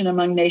cooperation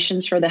among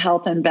nations for the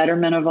health and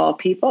betterment of all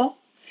people?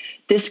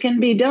 This can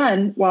be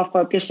done while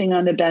focusing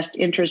on the best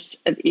interests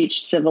of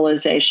each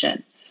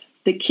civilization.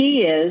 The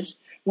key is,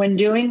 when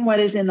doing what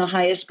is in the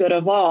highest good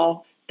of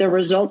all, the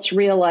results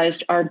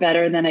realized are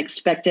better than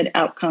expected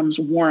outcomes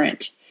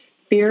warrant.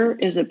 Fear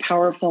is a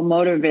powerful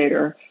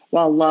motivator,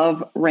 while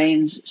love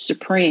reigns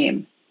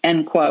supreme,"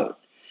 end quote.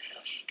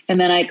 And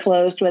then I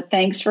closed with,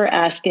 "Thanks for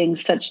asking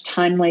such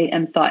timely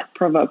and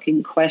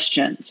thought-provoking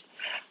questions."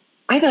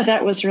 I thought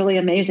that was really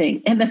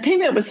amazing. And the thing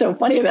that was so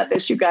funny about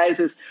this, you guys,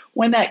 is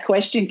when that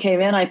question came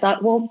in, I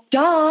thought, well,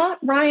 duh,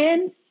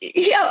 Ryan.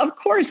 Yeah, of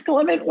course,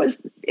 Clement was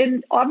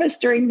in office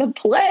during the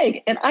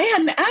plague, and I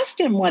hadn't asked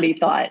him what he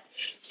thought.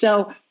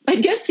 So I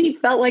guess he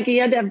felt like he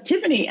had to have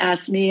Tiffany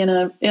ask me in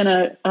a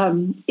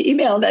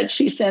email that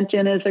she sent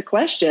in as a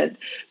question.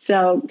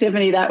 So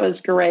Tiffany, that was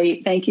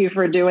great. Thank you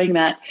for doing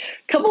that.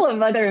 A couple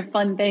of other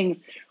fun things.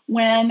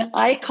 When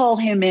I call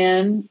him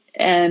in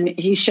and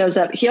he shows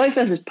up, he always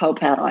has his Pope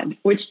hat on,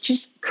 which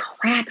just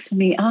cracks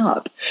me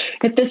up.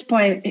 At this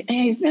point,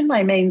 he's been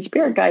my main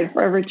spirit guide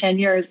for over 10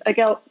 years. I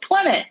go,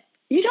 "Clement,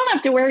 you don't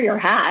have to wear your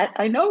hat.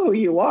 I know who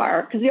you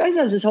are," because he always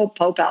has his whole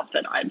Pope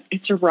outfit on.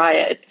 It's a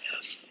riot.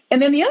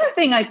 And then the other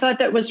thing I thought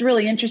that was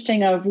really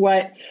interesting of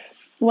what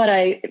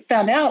I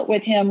found out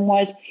with him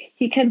was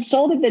he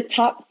consulted the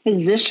top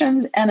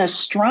physicians and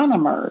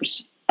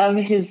astronomers of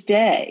his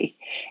day.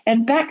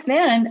 And back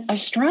then,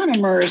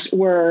 astronomers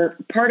were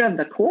part of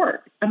the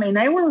court. I mean,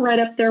 they were right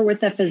up there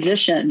with the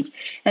physicians.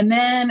 And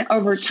then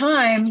over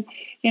time,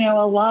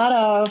 a lot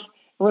of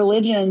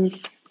religions,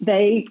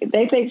 they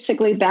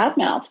basically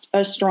badmouthed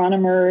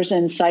astronomers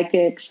and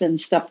psychics and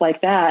stuff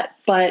like that.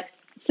 But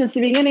since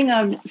the beginning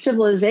of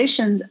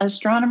civilization,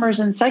 astronomers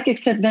and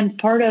psychics have been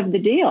part of the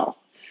deal.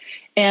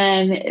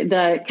 And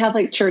the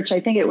Catholic Church,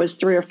 I think it was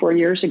 3 or 4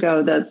 years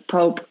ago, the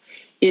Pope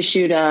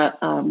issued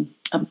a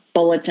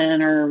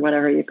bulletin, or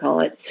whatever you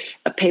call it,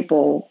 a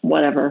papal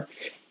whatever,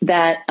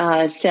 that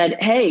said,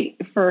 hey,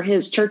 for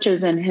his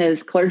churches and his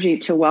clergy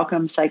to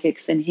welcome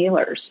psychics and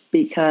healers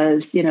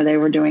because, they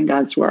were doing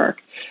God's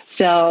work.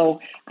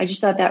 So I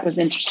just thought that was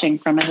interesting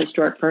from a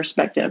historic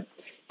perspective.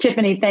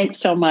 Tiffany,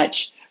 thanks so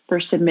much for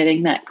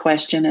submitting that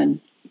question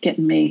and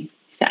getting me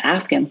to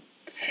ask him.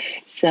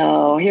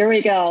 So here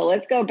we go.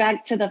 Let's go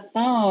back to the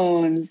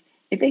phones.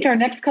 I think our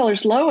next caller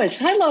is Lois.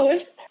 Hi,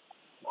 Lois.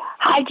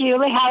 Hi,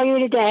 Julie. How are you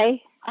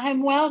today?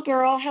 I'm well,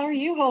 girl. How are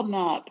you holding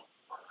up?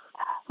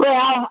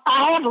 Well,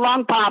 I have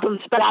lung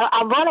problems, but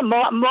I want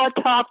to more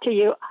talk to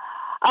you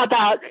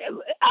about,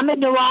 I'm in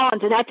New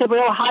Orleans, and that's a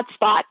real hot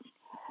spot.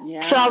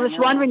 Yeah, so I was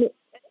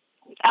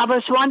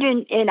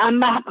wondering, and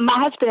my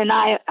husband and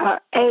I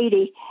are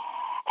 80,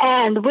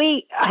 and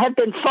we have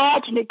been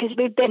fortunate because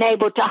we've been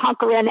able to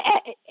hunker in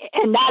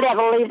and not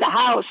ever leave the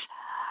house.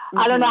 Mm-hmm.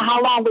 I don't know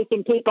how long we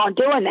can keep on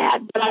doing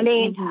that, but I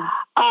mean,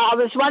 I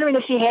was wondering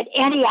if you had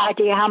any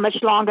idea how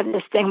much longer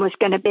this thing was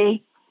going to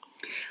be.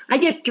 I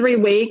get 3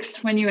 weeks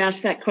when you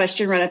ask that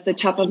question right off the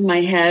top of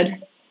my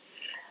head.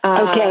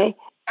 Okay.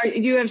 Do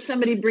you have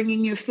somebody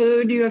bringing you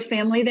food? Do you have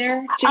family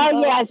there?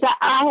 Oh, yes.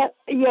 I have.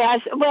 Yes.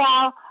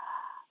 Well,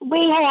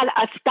 we had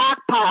a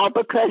stockpile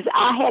because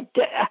I had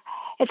to,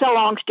 it's a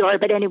long story,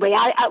 but anyway,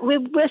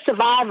 we're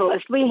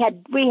survivalists. We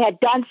had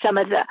done some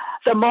of the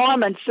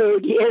Mormon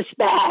food years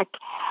back,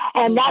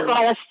 and that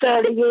lasts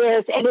 30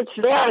 years, and it's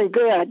very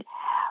good.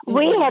 Mm-hmm.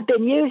 We have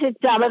been using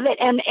some of it,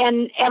 and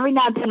every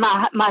now and then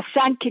my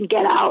son can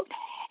get out,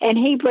 and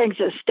he brings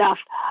us stuff.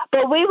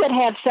 But we would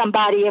have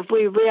somebody if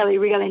we really,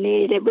 really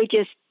needed it. We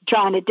just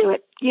trying to do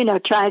it,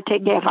 trying to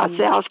take care of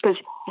ourselves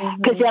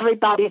because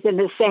everybody's in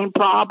the same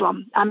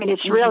problem. I mean,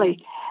 it's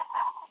really,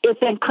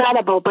 it's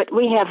incredible, but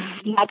we have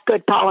not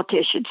good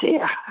politicians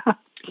here.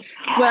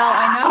 Well,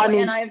 I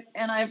know,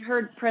 and I've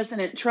heard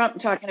President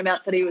Trump talking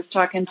about that he was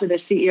talking to the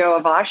CEO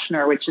of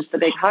Ochsner, which is the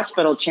big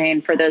hospital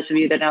chain, for those of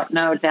you that don't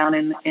know, down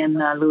in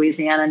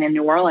Louisiana and in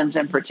New Orleans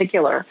in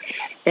particular.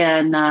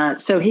 And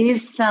so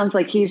he sounds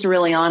like he's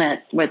really on it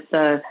with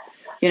the,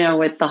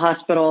 with the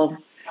hospital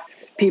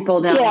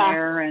people down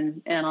there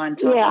and on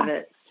top of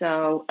it.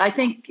 So I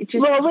think we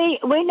know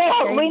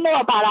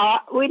about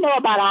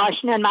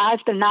Ochsner, and my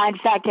husband and I, in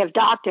fact, have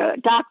doctors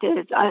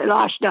at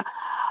Ochsner.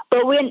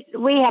 But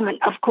we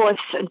haven't, of course,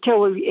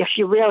 if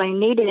you really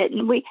needed it.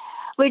 And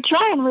we're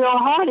trying real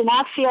hard, and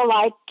I feel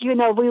like,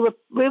 we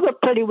were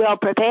pretty well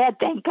prepared,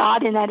 thank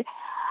God. And that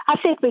I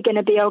think we're going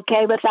to be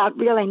okay without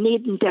really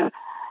needing to,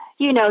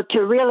 to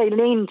really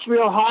lean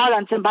real hard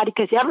on somebody,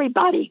 because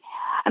everybody,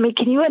 I mean,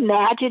 can you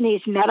imagine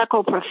these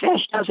medical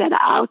professionals that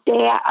are out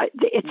there?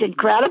 It's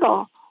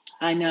incredible.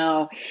 I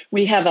know.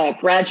 We have a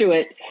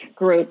graduate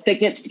group that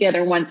gets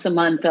together once a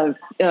month of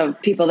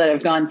people that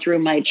have gone through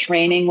my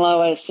training,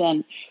 Lois,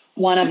 and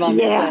one of them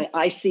is an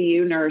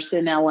ICU nurse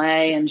in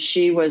LA, and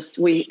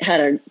we had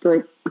a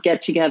group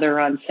get together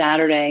on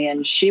Saturday,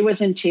 and she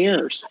was in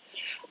tears.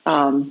 She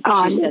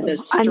said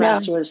the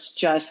stress was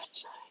just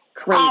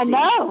crazy. I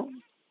know.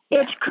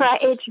 It's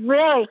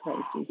really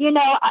crazy.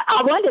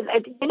 I wonder,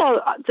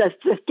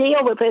 the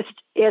deal with this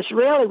is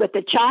really with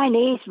the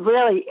Chinese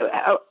really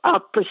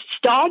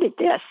started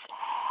this.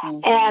 Mm-hmm.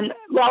 And,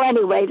 well,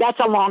 anyway, that's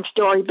a long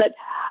story. But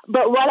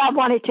what I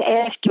wanted to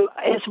ask you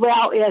as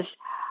well is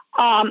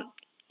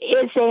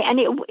there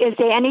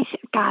any,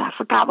 God, I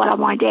forgot what I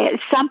wanted to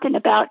ask. Something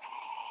about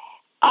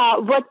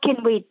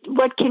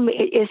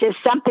is there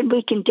something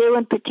we can do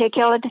in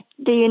particular?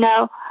 Do you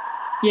know?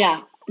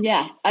 Yeah.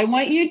 I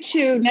want you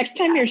to, next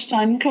time your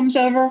son comes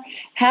over,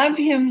 have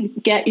him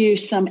get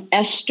you some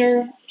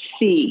Ester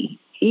C,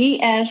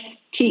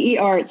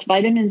 ESTER. It's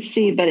vitamin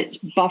C, but it's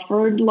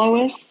buffered,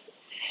 Lois.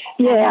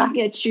 Yeah. Have him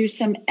get you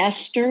some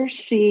Ester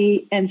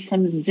C and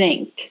some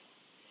zinc.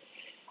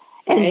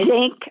 And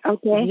zinc,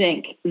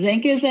 okay.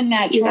 Zinc is a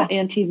natural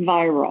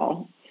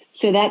antiviral.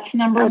 So that's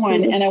number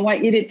one. And I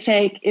want you to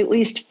take at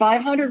least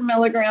 500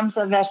 milligrams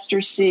of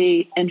Ester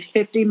C and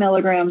 50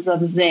 milligrams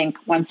of zinc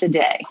once a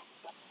day.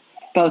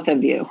 Both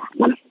of you.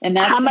 And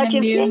that's an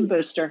immune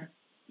booster.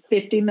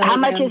 50 milligrams How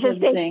much is of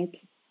zinc.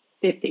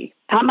 50.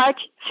 How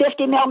much?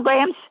 50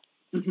 milligrams?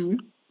 Mm-hmm.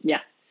 Yeah.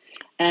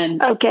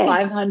 And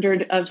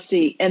 500 of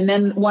C. And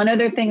then one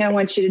other thing I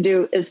want you to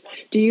do is,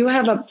 do you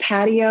have a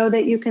patio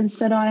that you can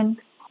sit on?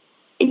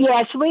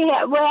 Yes, we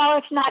have. Well,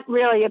 it's not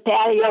really a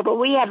patio, but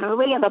we have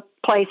a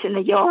place in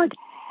the yard.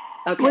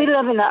 Okay. We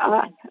live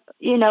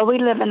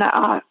in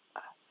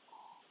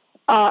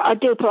a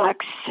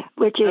duplex,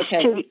 which is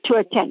 2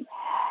 or 10.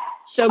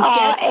 So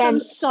get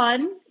some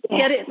sun.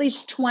 get at least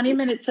 20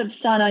 minutes of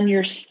sun on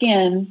your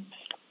skin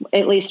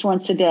at least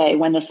once a day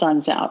when the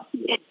sun's out.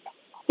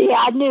 Yeah,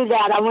 I knew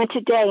that. I went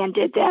today and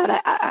did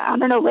that. I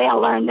don't know where I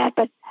learned that,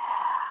 but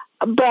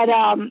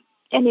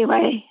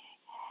anyway,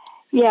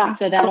 yeah.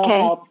 So that'll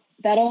help.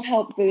 That'll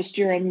help boost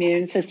your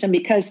immune system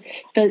because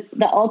the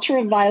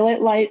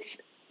ultraviolet lights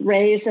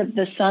rays of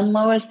the sun,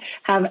 Lois,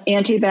 have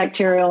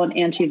antibacterial and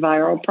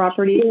antiviral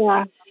properties.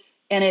 Yeah.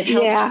 And it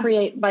helps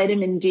create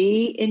vitamin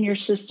D in your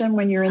system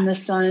when you're in the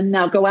sun.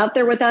 Now, go out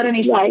there without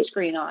any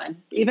sunscreen on,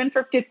 even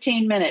for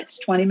 15 minutes,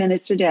 20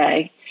 minutes a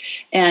day.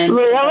 And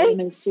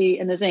vitamin C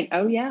and the zinc.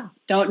 Oh, yeah.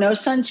 No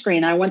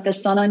sunscreen. I want the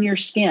sun on your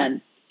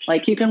skin.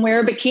 Like you can wear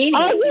a bikini.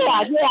 Oh,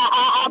 yeah.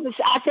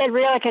 I said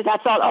really because I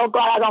thought, oh,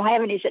 God, I don't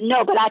have any. He said,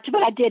 no, but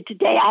I did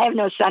today. I have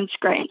no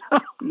sunscreen.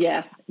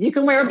 Yeah. You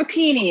can wear a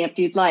bikini if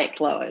you'd like,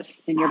 Lois,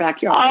 in your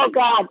backyard. Oh,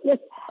 God.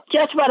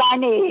 Just what I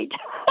need.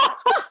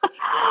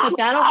 But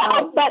that'll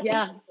help.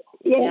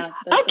 Yeah.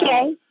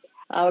 Okay.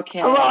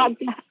 Okay. Well,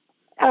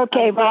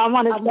 I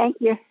want to thank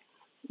you.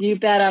 You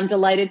bet. I'm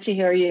delighted to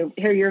hear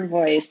your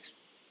voice.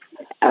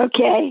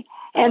 Okay.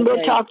 And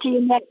we'll talk to you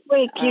next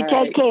week. You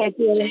take care,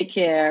 Julie. Take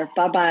care.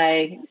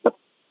 Bye-bye.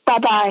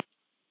 Bye-bye.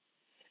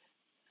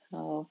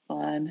 Oh,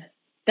 fun.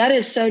 That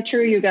is so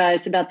true, you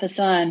guys, about the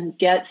sun.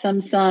 Get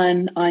some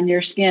sun on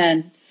your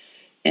skin.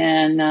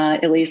 And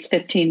at least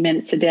 15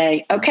 minutes a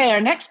day. Okay,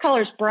 our next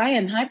caller is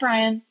Brian. Hi,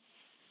 Brian.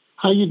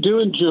 How you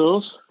doing,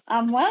 Jules?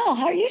 I'm well.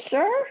 How are you,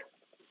 sir?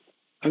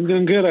 I'm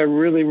doing good. I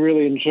really,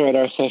 really enjoyed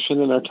our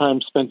session and our time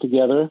spent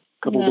together a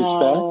couple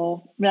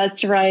weeks back.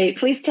 That's right.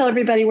 Please tell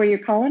everybody where you're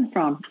calling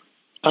from.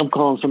 I'm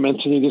calling from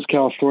Encinitas,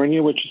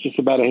 California, which is just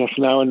about a half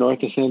an hour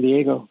north of San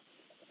Diego.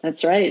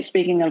 That's right.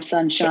 Speaking of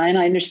sunshine,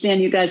 I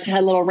understand you guys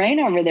had a little rain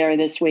over there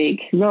this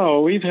week.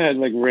 No, we've had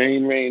like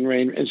rain.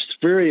 It's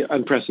very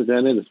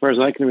unprecedented as far as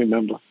I can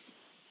remember.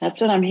 That's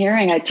what I'm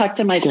hearing. I talked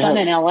to my son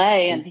in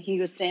L.A., and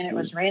he was saying it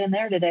was raining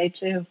there today,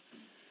 too.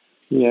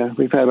 Yeah,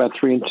 we've had about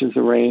 3 inches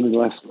of rain in the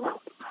last 4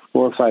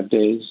 or 5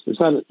 days. It's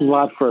not a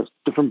lot for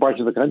different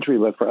parts of the country,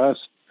 but for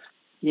us,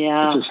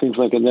 it just seems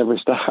like it never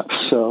stops.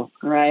 So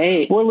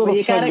right. We're a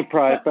little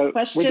sun-deprived, but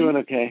we're doing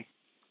okay.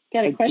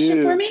 Got a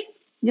question for me?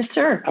 Yes,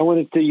 sir.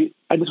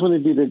 I just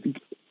wanted you to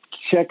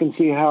check and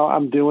see how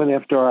I'm doing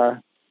after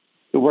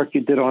the work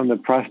you did on the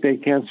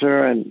prostate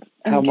cancer and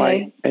how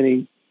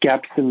any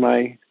gaps in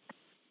my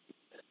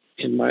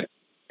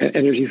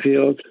energy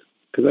field,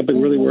 because I've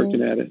been really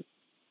working at it.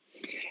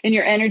 In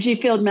your energy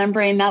field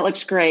membrane, that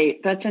looks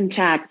great. That's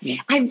intact.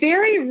 Yeah. I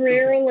very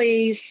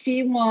rarely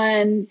see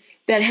one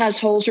that has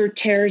holes or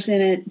tears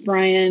in it,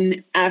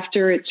 Brian,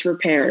 after it's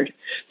repaired.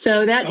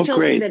 So that tells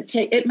me that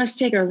it must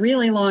take a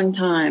really long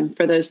time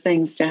for those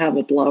things to have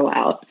a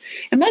blowout.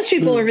 And most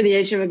people over the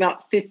age of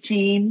about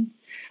 15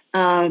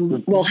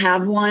 will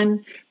have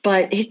one,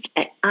 but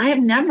I have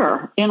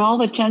never, in all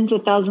the tens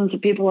of thousands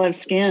of people I've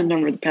scanned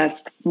over the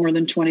past more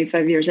than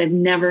 25 years, I've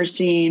never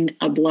seen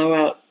a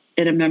blowout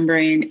in a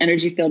membrane,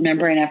 energy field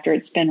membrane, after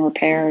it's been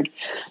repaired.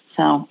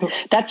 So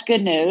that's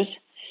good news.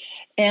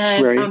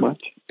 And very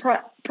much.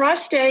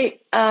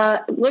 Prostate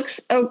looks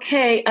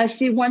okay. I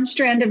see one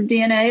strand of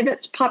DNA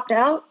that's popped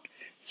out.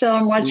 So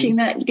I'm watching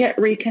that get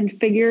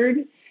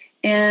reconfigured.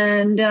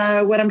 And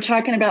what I'm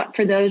talking about,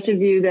 for those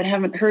of you that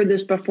haven't heard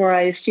this before,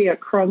 I see a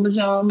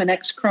chromosome, an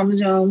X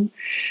chromosome,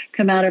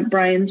 come out of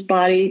Brian's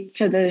body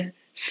to the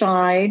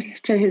side,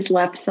 to his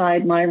left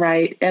side, my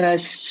right, and a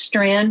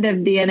strand of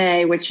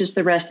DNA, which is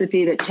the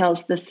recipe that tells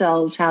the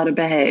cells how to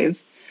behave.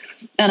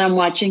 And I'm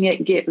watching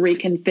it get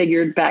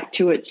reconfigured back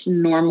to its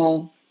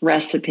normal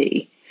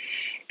recipe,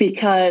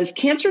 because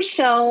cancer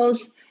cells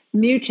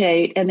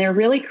mutate, and they're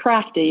really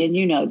crafty, and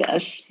you know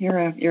this.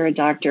 You're a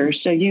doctor,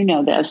 so you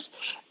know this.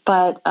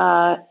 But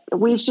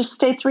we just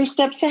stay 3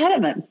 steps ahead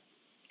of them,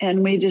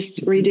 and we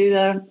just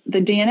redo the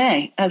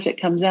DNA as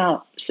it comes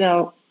out.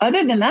 So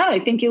other than that, I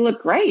think you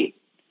look great.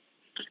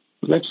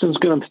 That sounds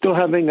good. I'm still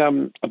having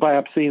a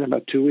biopsy in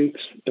about 2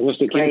 weeks, unless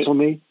they cancel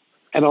me,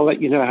 and I'll let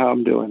you know how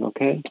I'm doing,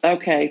 okay?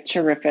 Okay,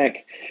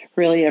 terrific.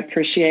 Really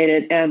appreciate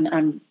it.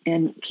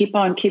 And keep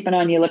on keeping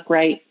on. You look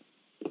great.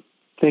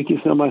 Thank you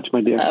so much,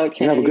 my dear.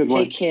 Okay. Have a good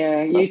one. Take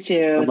care. You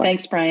too. Bye-bye.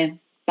 Thanks, Brian.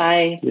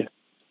 Bye. Yeah.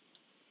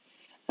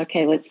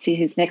 Okay, let's see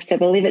who's next. I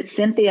believe it's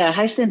Cynthia.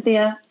 Hi,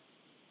 Cynthia.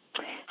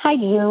 Hi,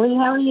 Julie.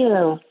 How are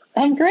you?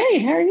 I'm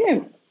great. How are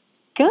you?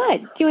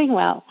 Good. Doing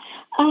well.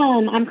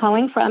 I'm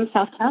calling from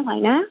South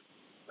Carolina.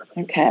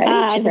 Okay.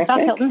 It's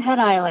South Hilton Head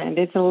Island.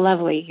 It's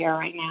lovely here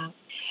right now.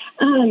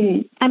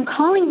 I'm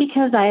calling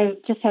because I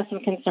just have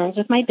some concerns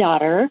with my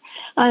daughter.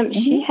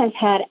 She has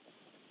had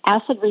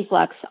acid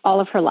reflux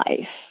all of her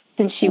life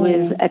since she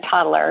was a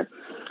toddler.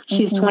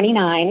 She's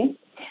 29.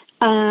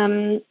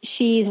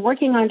 She's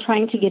working on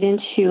trying to get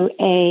into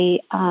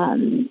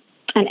an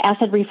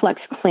acid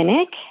reflux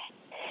clinic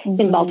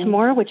in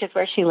Baltimore, which is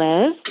where she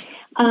lives.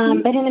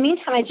 But in the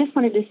meantime, I just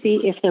wanted to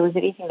see if there was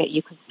anything that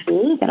you could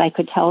see that I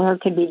could tell her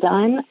could be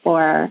done,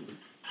 or...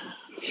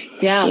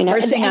 Yeah,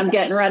 first thing I'm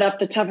getting right off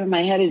the top of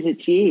my head is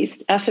it's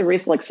yeast. Acid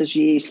reflux is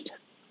yeast.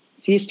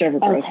 It's yeast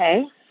overgrowth.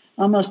 Okay.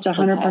 almost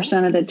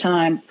 100% of the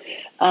time.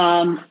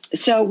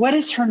 So what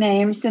is her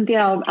name,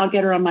 Cynthia? I'll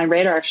get her on my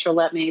radar if she'll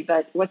let me,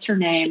 but what's her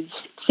name?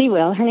 She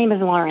will. Her name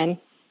is Lauren.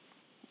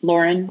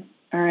 Lauren?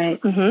 All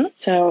right. Mm-hmm.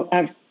 So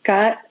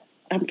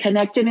I'm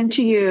connected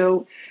into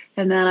you,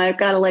 and then I've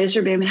got a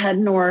laser beam head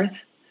north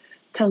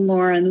to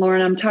Lauren.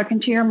 Lauren, I'm talking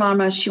to your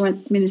mama. She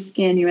wants me to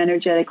scan you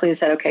energetically. I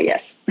said, okay,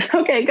 yes.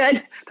 Okay,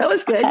 good. That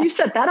was good. You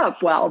set that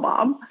up well,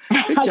 Mom.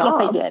 Good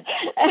job. Yes,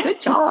 I did.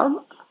 Good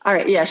job. All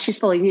right, yeah, she's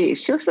full of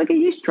yeast. She looks like a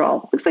yeast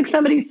troll. Looks like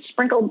somebody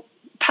sprinkled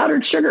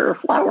powdered sugar or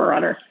flour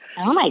on her.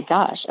 Oh, my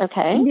gosh.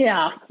 Okay.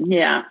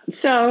 Yeah.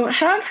 So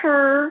have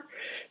her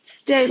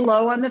stay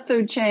low on the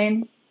food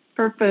chain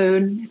for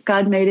food.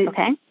 God made it.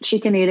 Okay. She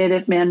can eat it.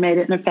 If man made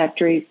it in a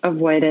factory,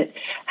 avoid it.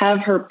 Have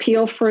her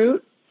peel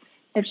fruit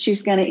if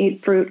she's going to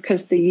eat fruit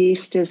because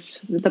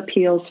the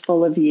peel's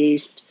full of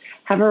yeast.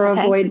 Have her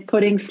avoid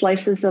putting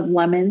slices of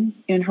lemon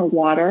in her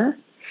water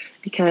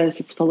because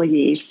it's full of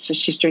yeast. So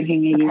she's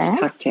drinking a yeast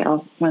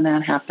cocktail when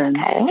that happens.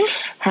 Okay.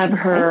 Have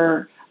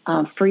her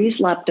freeze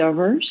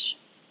leftovers.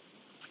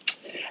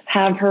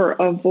 Have her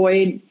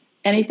avoid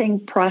anything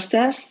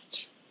processed,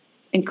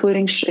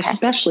 including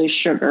especially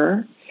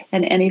sugar,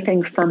 and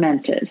anything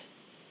fermented.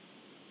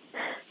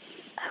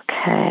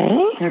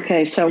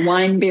 Okay, so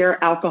wine, beer,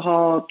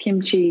 alcohol,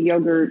 kimchi,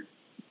 yogurt,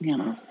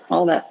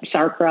 all that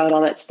sauerkraut,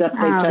 all that stuff they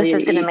tell you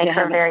to eat. This is going to make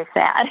her very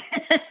sad.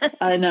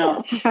 I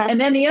know. And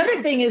then the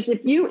other thing is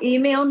if you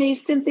email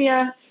me,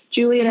 Cynthia,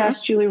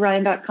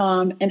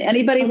 Julie@AskJulieRyan.com, and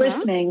anybody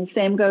listening,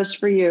 same goes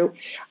for you,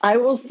 I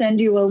will send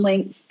you a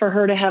link for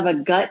her to have a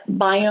gut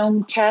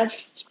biome test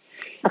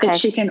that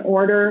she can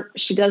order.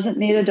 She doesn't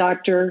need a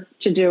doctor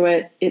to do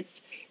it. It's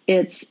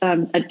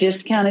a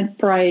discounted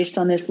price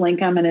on this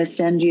link I'm going to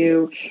send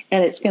you,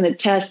 and it's going to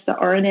test the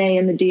RNA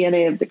and the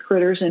DNA of the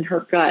critters in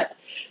her gut.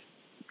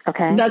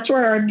 Okay. That's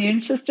where our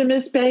immune system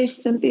is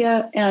based,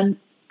 Cynthia,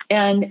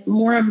 and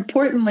more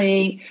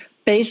importantly,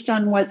 based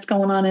on what's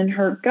going on in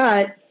her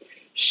gut,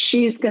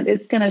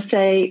 it's going to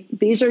say,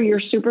 these are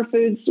your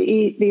superfoods to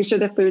eat. These are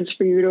the foods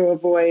for you to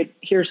avoid.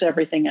 Here's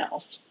everything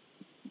else.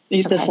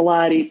 Eat this a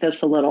lot, eat this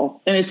a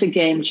little. And it's a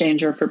game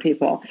changer for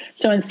people.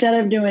 So instead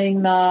of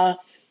doing the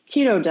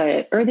keto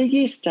diet or the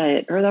yeast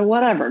diet or the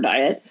whatever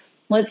diet,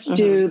 let's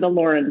do the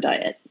Lauren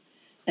diet.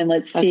 And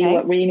let's see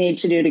what we need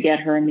to do to get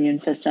her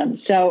immune system.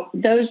 So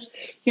those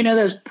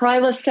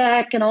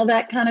Prilosec and all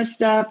that kind of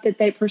stuff that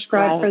they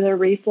prescribe for their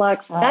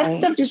reflux, that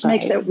stuff just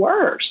makes it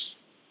worse.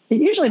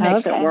 It usually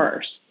makes it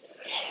worse.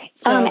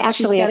 So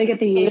actually, she's got to get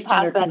the yeast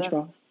under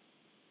control.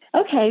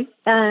 Okay.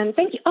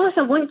 Thank you.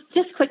 Also,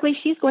 just quickly,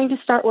 she's going to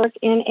start work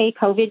in a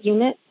COVID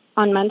unit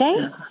on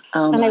Monday.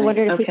 And I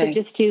wondered if we could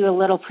just do a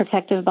little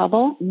protective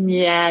bubble.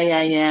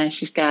 Yeah.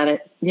 She's got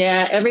it.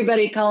 Yeah,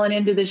 everybody calling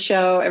into the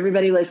show,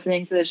 everybody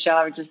listening to the show,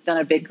 I've just done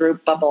a big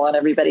group bubble on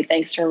everybody.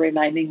 Thanks for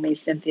reminding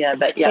me, Cynthia.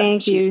 But yeah,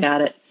 she's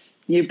got it.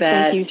 You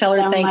bet. Tell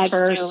her thanks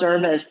for her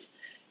service.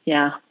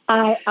 Yeah.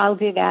 I'll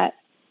do that.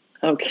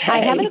 Okay.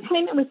 I have an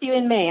appointment with you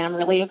in May. I'm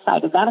really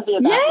excited. That'll be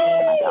about me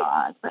and my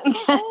dog.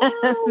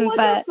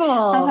 But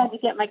I had to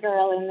get my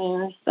girl in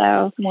there.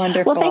 So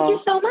wonderful. Well, thank you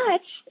so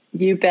much.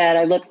 You bet.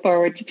 I look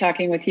forward to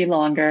talking with you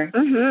longer.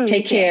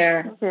 Take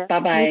care.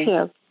 Bye-bye. You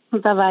too.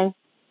 Bye-bye.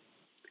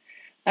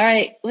 All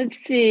right. Let's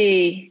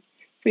see.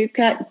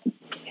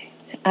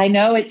 I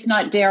know it's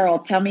not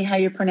Daryl. Tell me how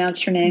you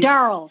pronounce your name.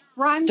 Darryl.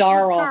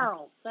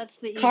 Carl. That's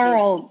the easiest.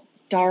 Carl.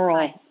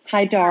 Darryl.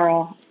 Hi,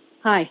 Darryl.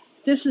 Hi.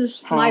 This is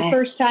my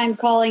first time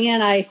calling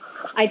in. I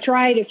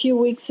tried a few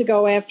weeks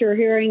ago after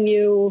hearing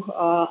you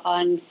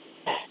on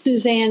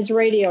Suzanne's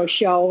radio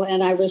show,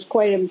 and I was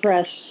quite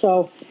impressed.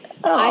 So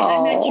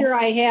I'm not sure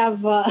I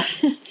have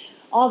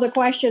all the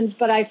questions,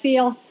 but I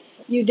feel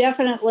you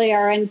definitely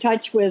are in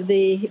touch with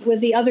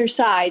the other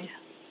side.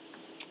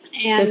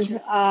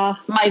 And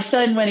my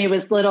son, when he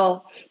was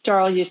little,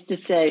 Darryl used to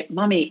say,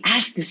 "Mommy,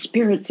 ask the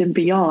spirits and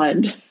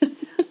beyond."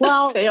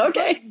 Well,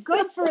 okay.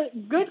 Good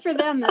for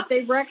them that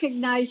they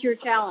recognize your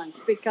talents,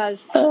 because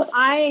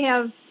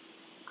I've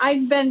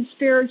been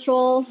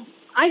spiritual.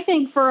 I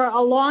think for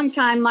a long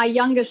time, my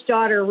youngest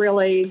daughter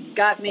really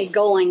got me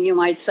going, you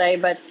might say,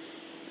 but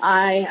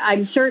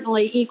I'm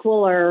certainly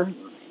equal, or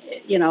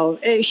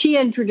she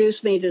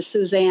introduced me to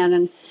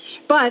Suzanne,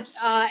 but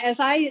as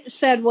I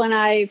said when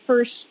I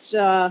first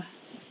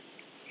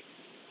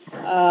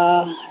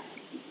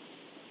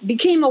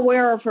became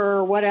aware of her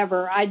or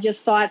whatever, I just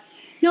thought,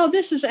 no,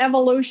 this is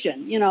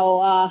evolution,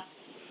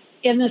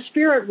 in the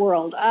spirit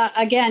world.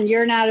 Again,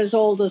 you're not as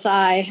old as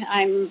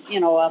I'm,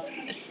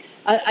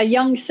 a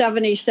young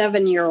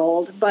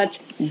 77-year-old. But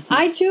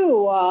I,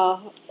 too,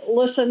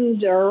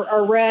 listened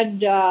or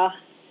read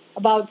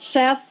about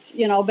Seth,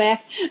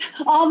 back.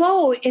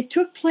 Although it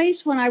took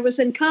place when I was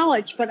in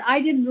college, but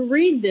I didn't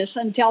read this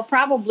until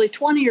probably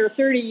 20 or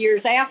 30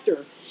 years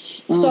after.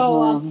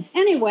 So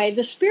anyway,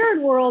 the spirit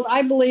world,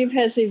 I believe,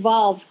 has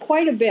evolved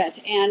quite a bit.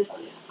 And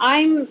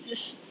I'm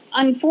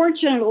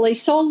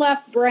unfortunately so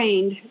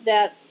left-brained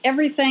that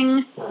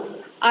everything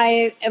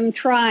I am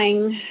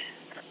trying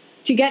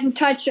to get in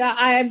touch,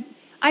 I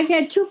I've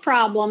had two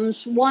problems.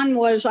 One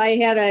was I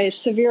had a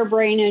severe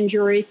brain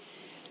injury.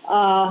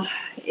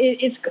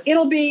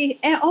 It'll be,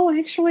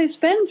 actually it's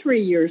been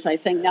 3 years, I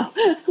think now.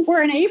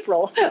 We're in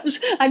April.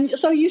 I'm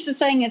so used to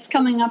saying it's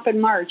coming up in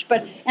March.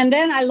 And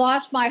then I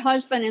lost my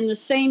husband in the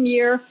same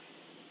year.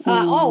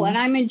 And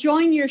I'm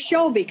enjoying your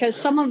show because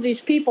some of these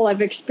people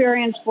have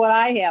experienced what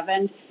I have.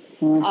 And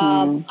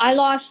I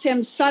lost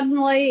him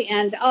suddenly,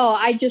 and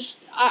I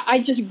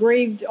just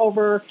grieved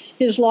over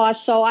his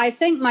loss. So I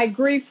think my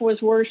grief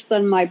was worse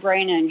than my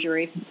brain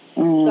injury.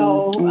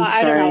 So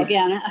I don't know.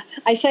 Again,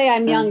 I say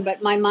I'm young,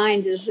 but my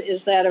mind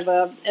is that of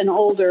an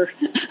older.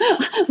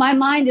 My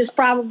mind is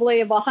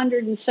probably of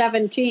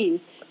 117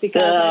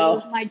 because I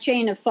lose my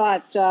chain of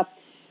thought.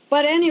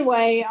 But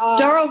anyway,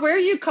 Doral, where are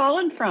you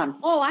calling from?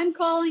 Oh, I'm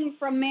calling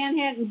from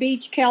Manhattan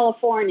Beach,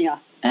 California.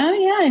 Oh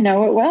yeah, I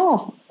know it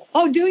well.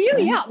 Oh, do you?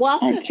 Yeah. Well,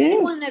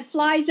 anyone that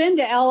flies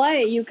into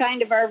L.A., you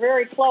kind of are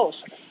very close.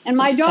 And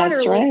my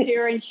daughter lives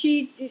here, and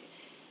she,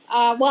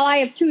 I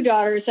have two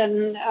daughters,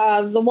 and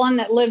the one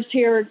that lives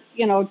here,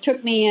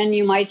 took me in,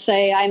 you might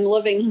say. I'm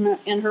living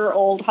in her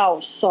old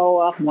house.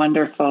 So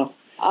wonderful.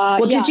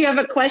 Did you have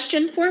a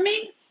question for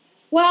me?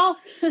 Well,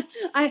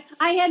 I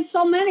had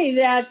so many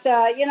that,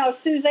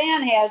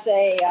 Suzanne has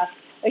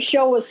a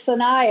show with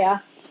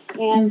Sanaya,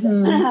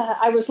 and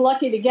I was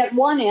lucky to get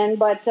one in,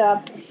 but...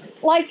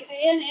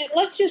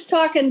 let's just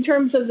talk in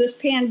terms of this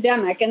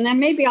pandemic, and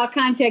then maybe I'll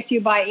contact you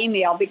by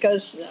email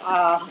because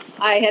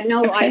I had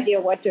no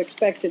idea what to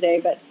expect today.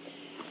 But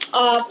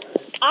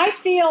I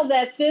feel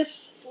that this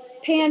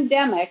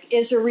pandemic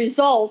is a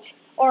result,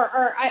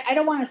 or I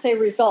don't want to say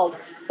result,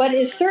 but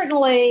is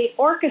certainly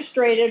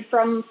orchestrated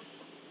from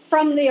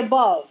the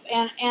above.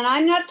 And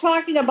I'm not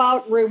talking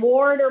about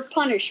reward or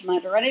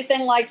punishment or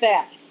anything like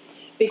that,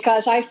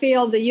 because I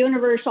feel the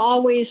universe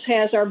always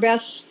has our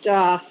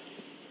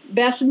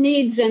best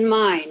needs in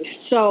mind.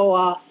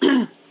 So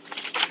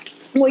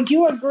would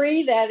you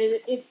agree that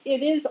it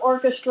is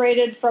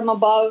orchestrated from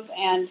above,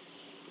 and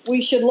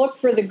we should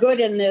look for the good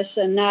in this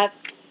and not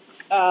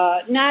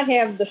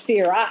have the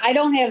fear? I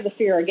don't have the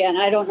fear. Again,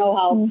 I don't know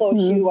how close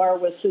you are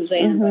with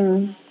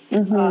Suzanne,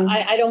 but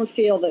I don't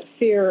feel that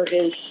fear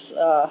is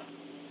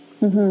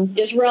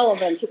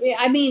relevant.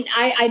 I mean,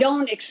 I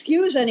don't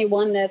excuse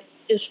anyone that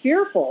is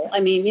fearful. I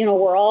mean,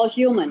 we're all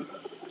human.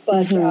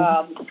 But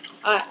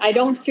I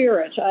don't fear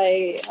it.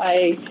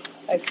 I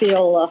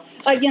feel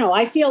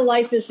I feel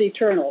life is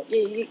eternal.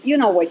 You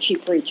know what she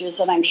preaches,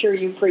 and I'm sure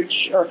you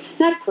preach, or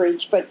not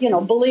preach, but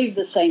believe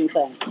the same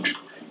thing.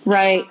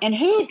 Right. And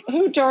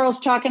who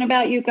Doral's talking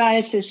about, you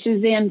guys, is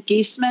Suzanne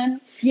Giesman,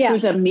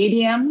 who's a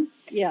medium.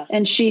 Yeah.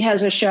 And she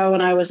has a show,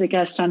 and I was a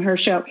guest on her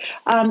show.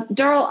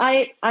 Doral,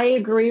 I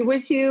agree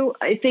with you.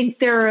 I think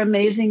there are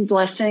amazing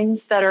blessings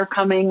that are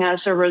coming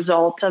as a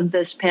result of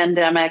this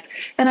pandemic.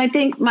 And I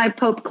think my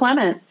Pope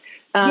Clement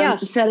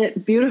said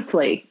it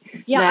beautifully.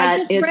 Yeah, I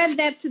just read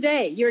that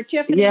today, your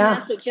Tiffany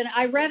message, and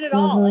I read it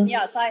all. And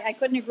yes, I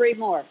couldn't agree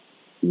more.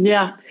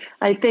 Yeah,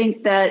 I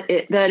think that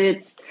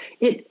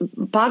it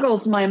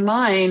boggles my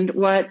mind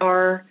what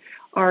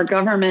our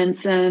governments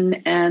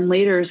and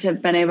leaders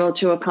have been able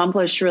to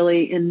accomplish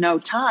really in no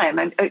time.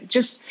 And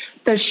just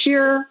the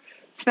sheer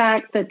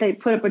fact that they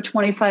put up a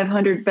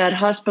 2,500 bed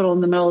hospital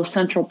in the middle of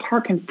Central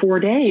Park in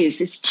 4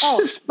 days is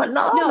just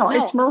phenomenal. No,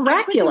 it's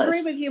miraculous. I couldn't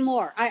agree with you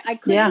more. I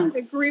couldn't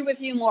agree with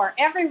you more.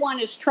 Everyone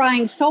is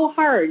trying so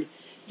hard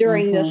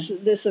during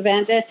this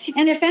event.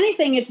 And if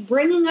anything, it's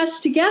bringing us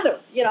together,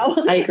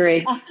 I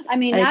agree. I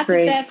mean, not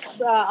that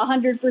that's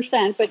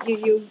 100%, but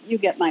you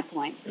get my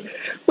point.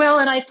 Well,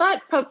 and I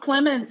thought Pope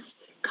Clement's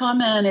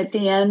comment at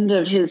the end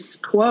of his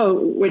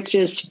quote, which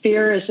is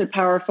fear is a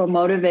powerful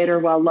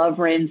motivator while love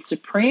reigns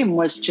supreme,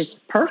 was just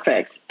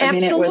perfect. I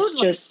mean, it was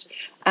just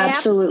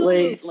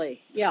absolutely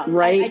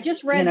right. I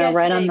just read that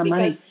right today on the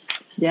money.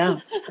 Yeah.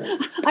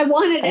 I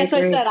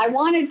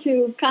wanted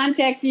to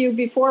contact you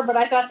before, but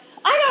I thought,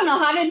 I don't know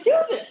how to do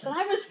this. And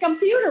I was a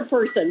computer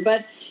person,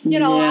 but,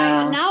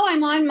 now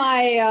I'm on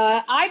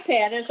my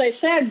iPad, as I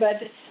said,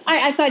 but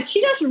I thought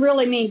she doesn't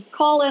really mean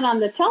call in on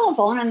the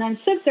telephone and then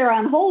sit there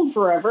on hold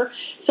forever.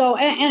 So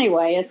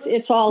anyway,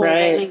 it's all a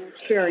learning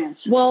experience.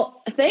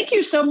 Well, thank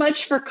you so much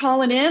for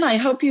calling in. I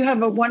hope you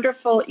have a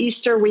wonderful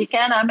Easter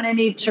weekend. I'm going to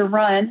need to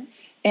run.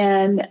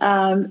 And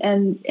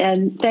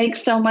thanks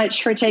so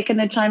much for taking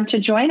the time to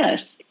join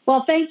us.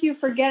 Well, thank you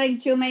for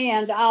getting to me,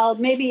 and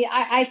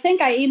I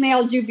think I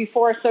emailed you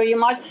before, so you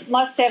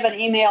must have an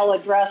email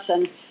address,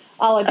 and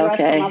I'll address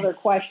some other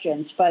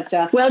questions. But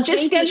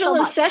just schedule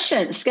a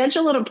session,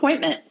 schedule an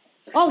appointment.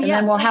 Oh, and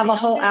then we'll have a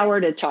whole hour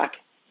to talk.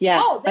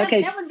 Yeah. Oh, that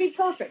would be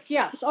perfect.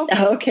 Yes. Okay.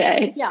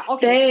 Okay. Yeah.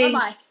 Okay. Thanks.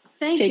 Bye-bye.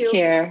 Thank you. Take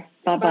care.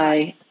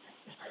 Bye-bye.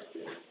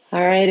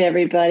 All right,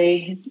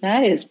 everybody.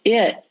 That is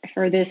it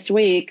for this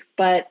week.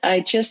 But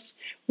I just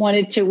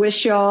wanted to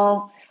wish you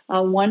all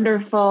a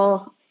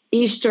wonderful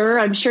Easter.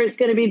 I'm sure it's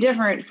going to be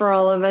different for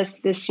all of us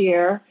this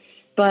year,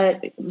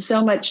 but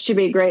so much to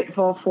be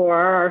grateful for.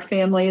 Our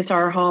families,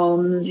 our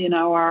homes,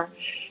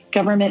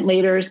 government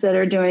leaders that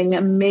are doing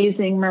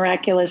amazing,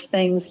 miraculous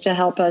things to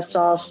help us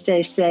all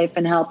stay safe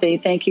and healthy.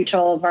 Thank you to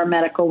all of our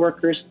medical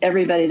workers,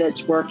 everybody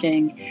that's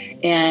working.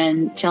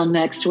 And till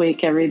next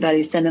week,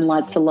 everybody, sending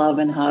lots of love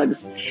and hugs.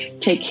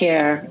 Take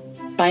care.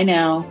 Bye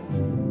now.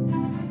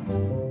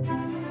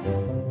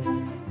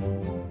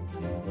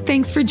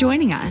 Thanks for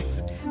joining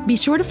us. Be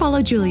sure to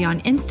follow Julie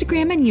on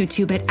Instagram and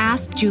YouTube at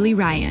Ask Julie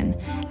Ryan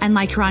and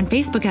like her on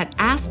Facebook at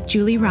Ask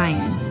Julie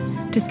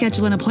Ryan. To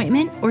schedule an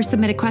appointment or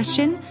submit a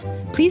question,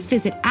 please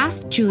visit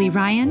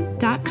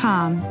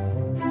AskJulieRyan.com.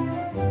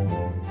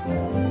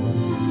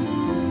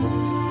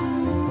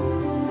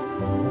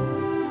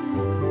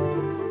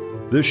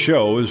 This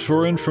show is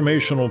for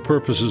informational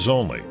purposes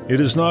only. It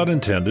is not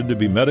intended to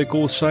be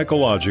medical,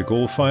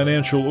 psychological,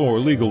 financial, or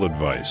legal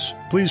advice.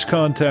 Please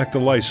contact a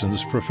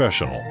licensed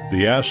professional.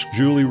 The Ask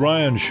Julie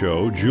Ryan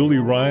Show, Julie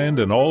Ryan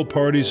and all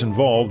parties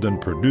involved in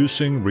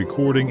producing,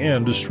 recording,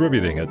 and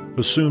distributing it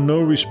assume no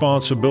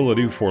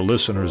responsibility for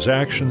listeners'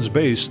 actions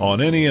based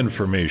on any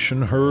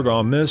information heard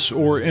on this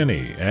or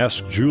any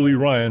Ask Julie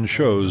Ryan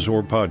shows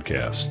or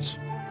podcasts.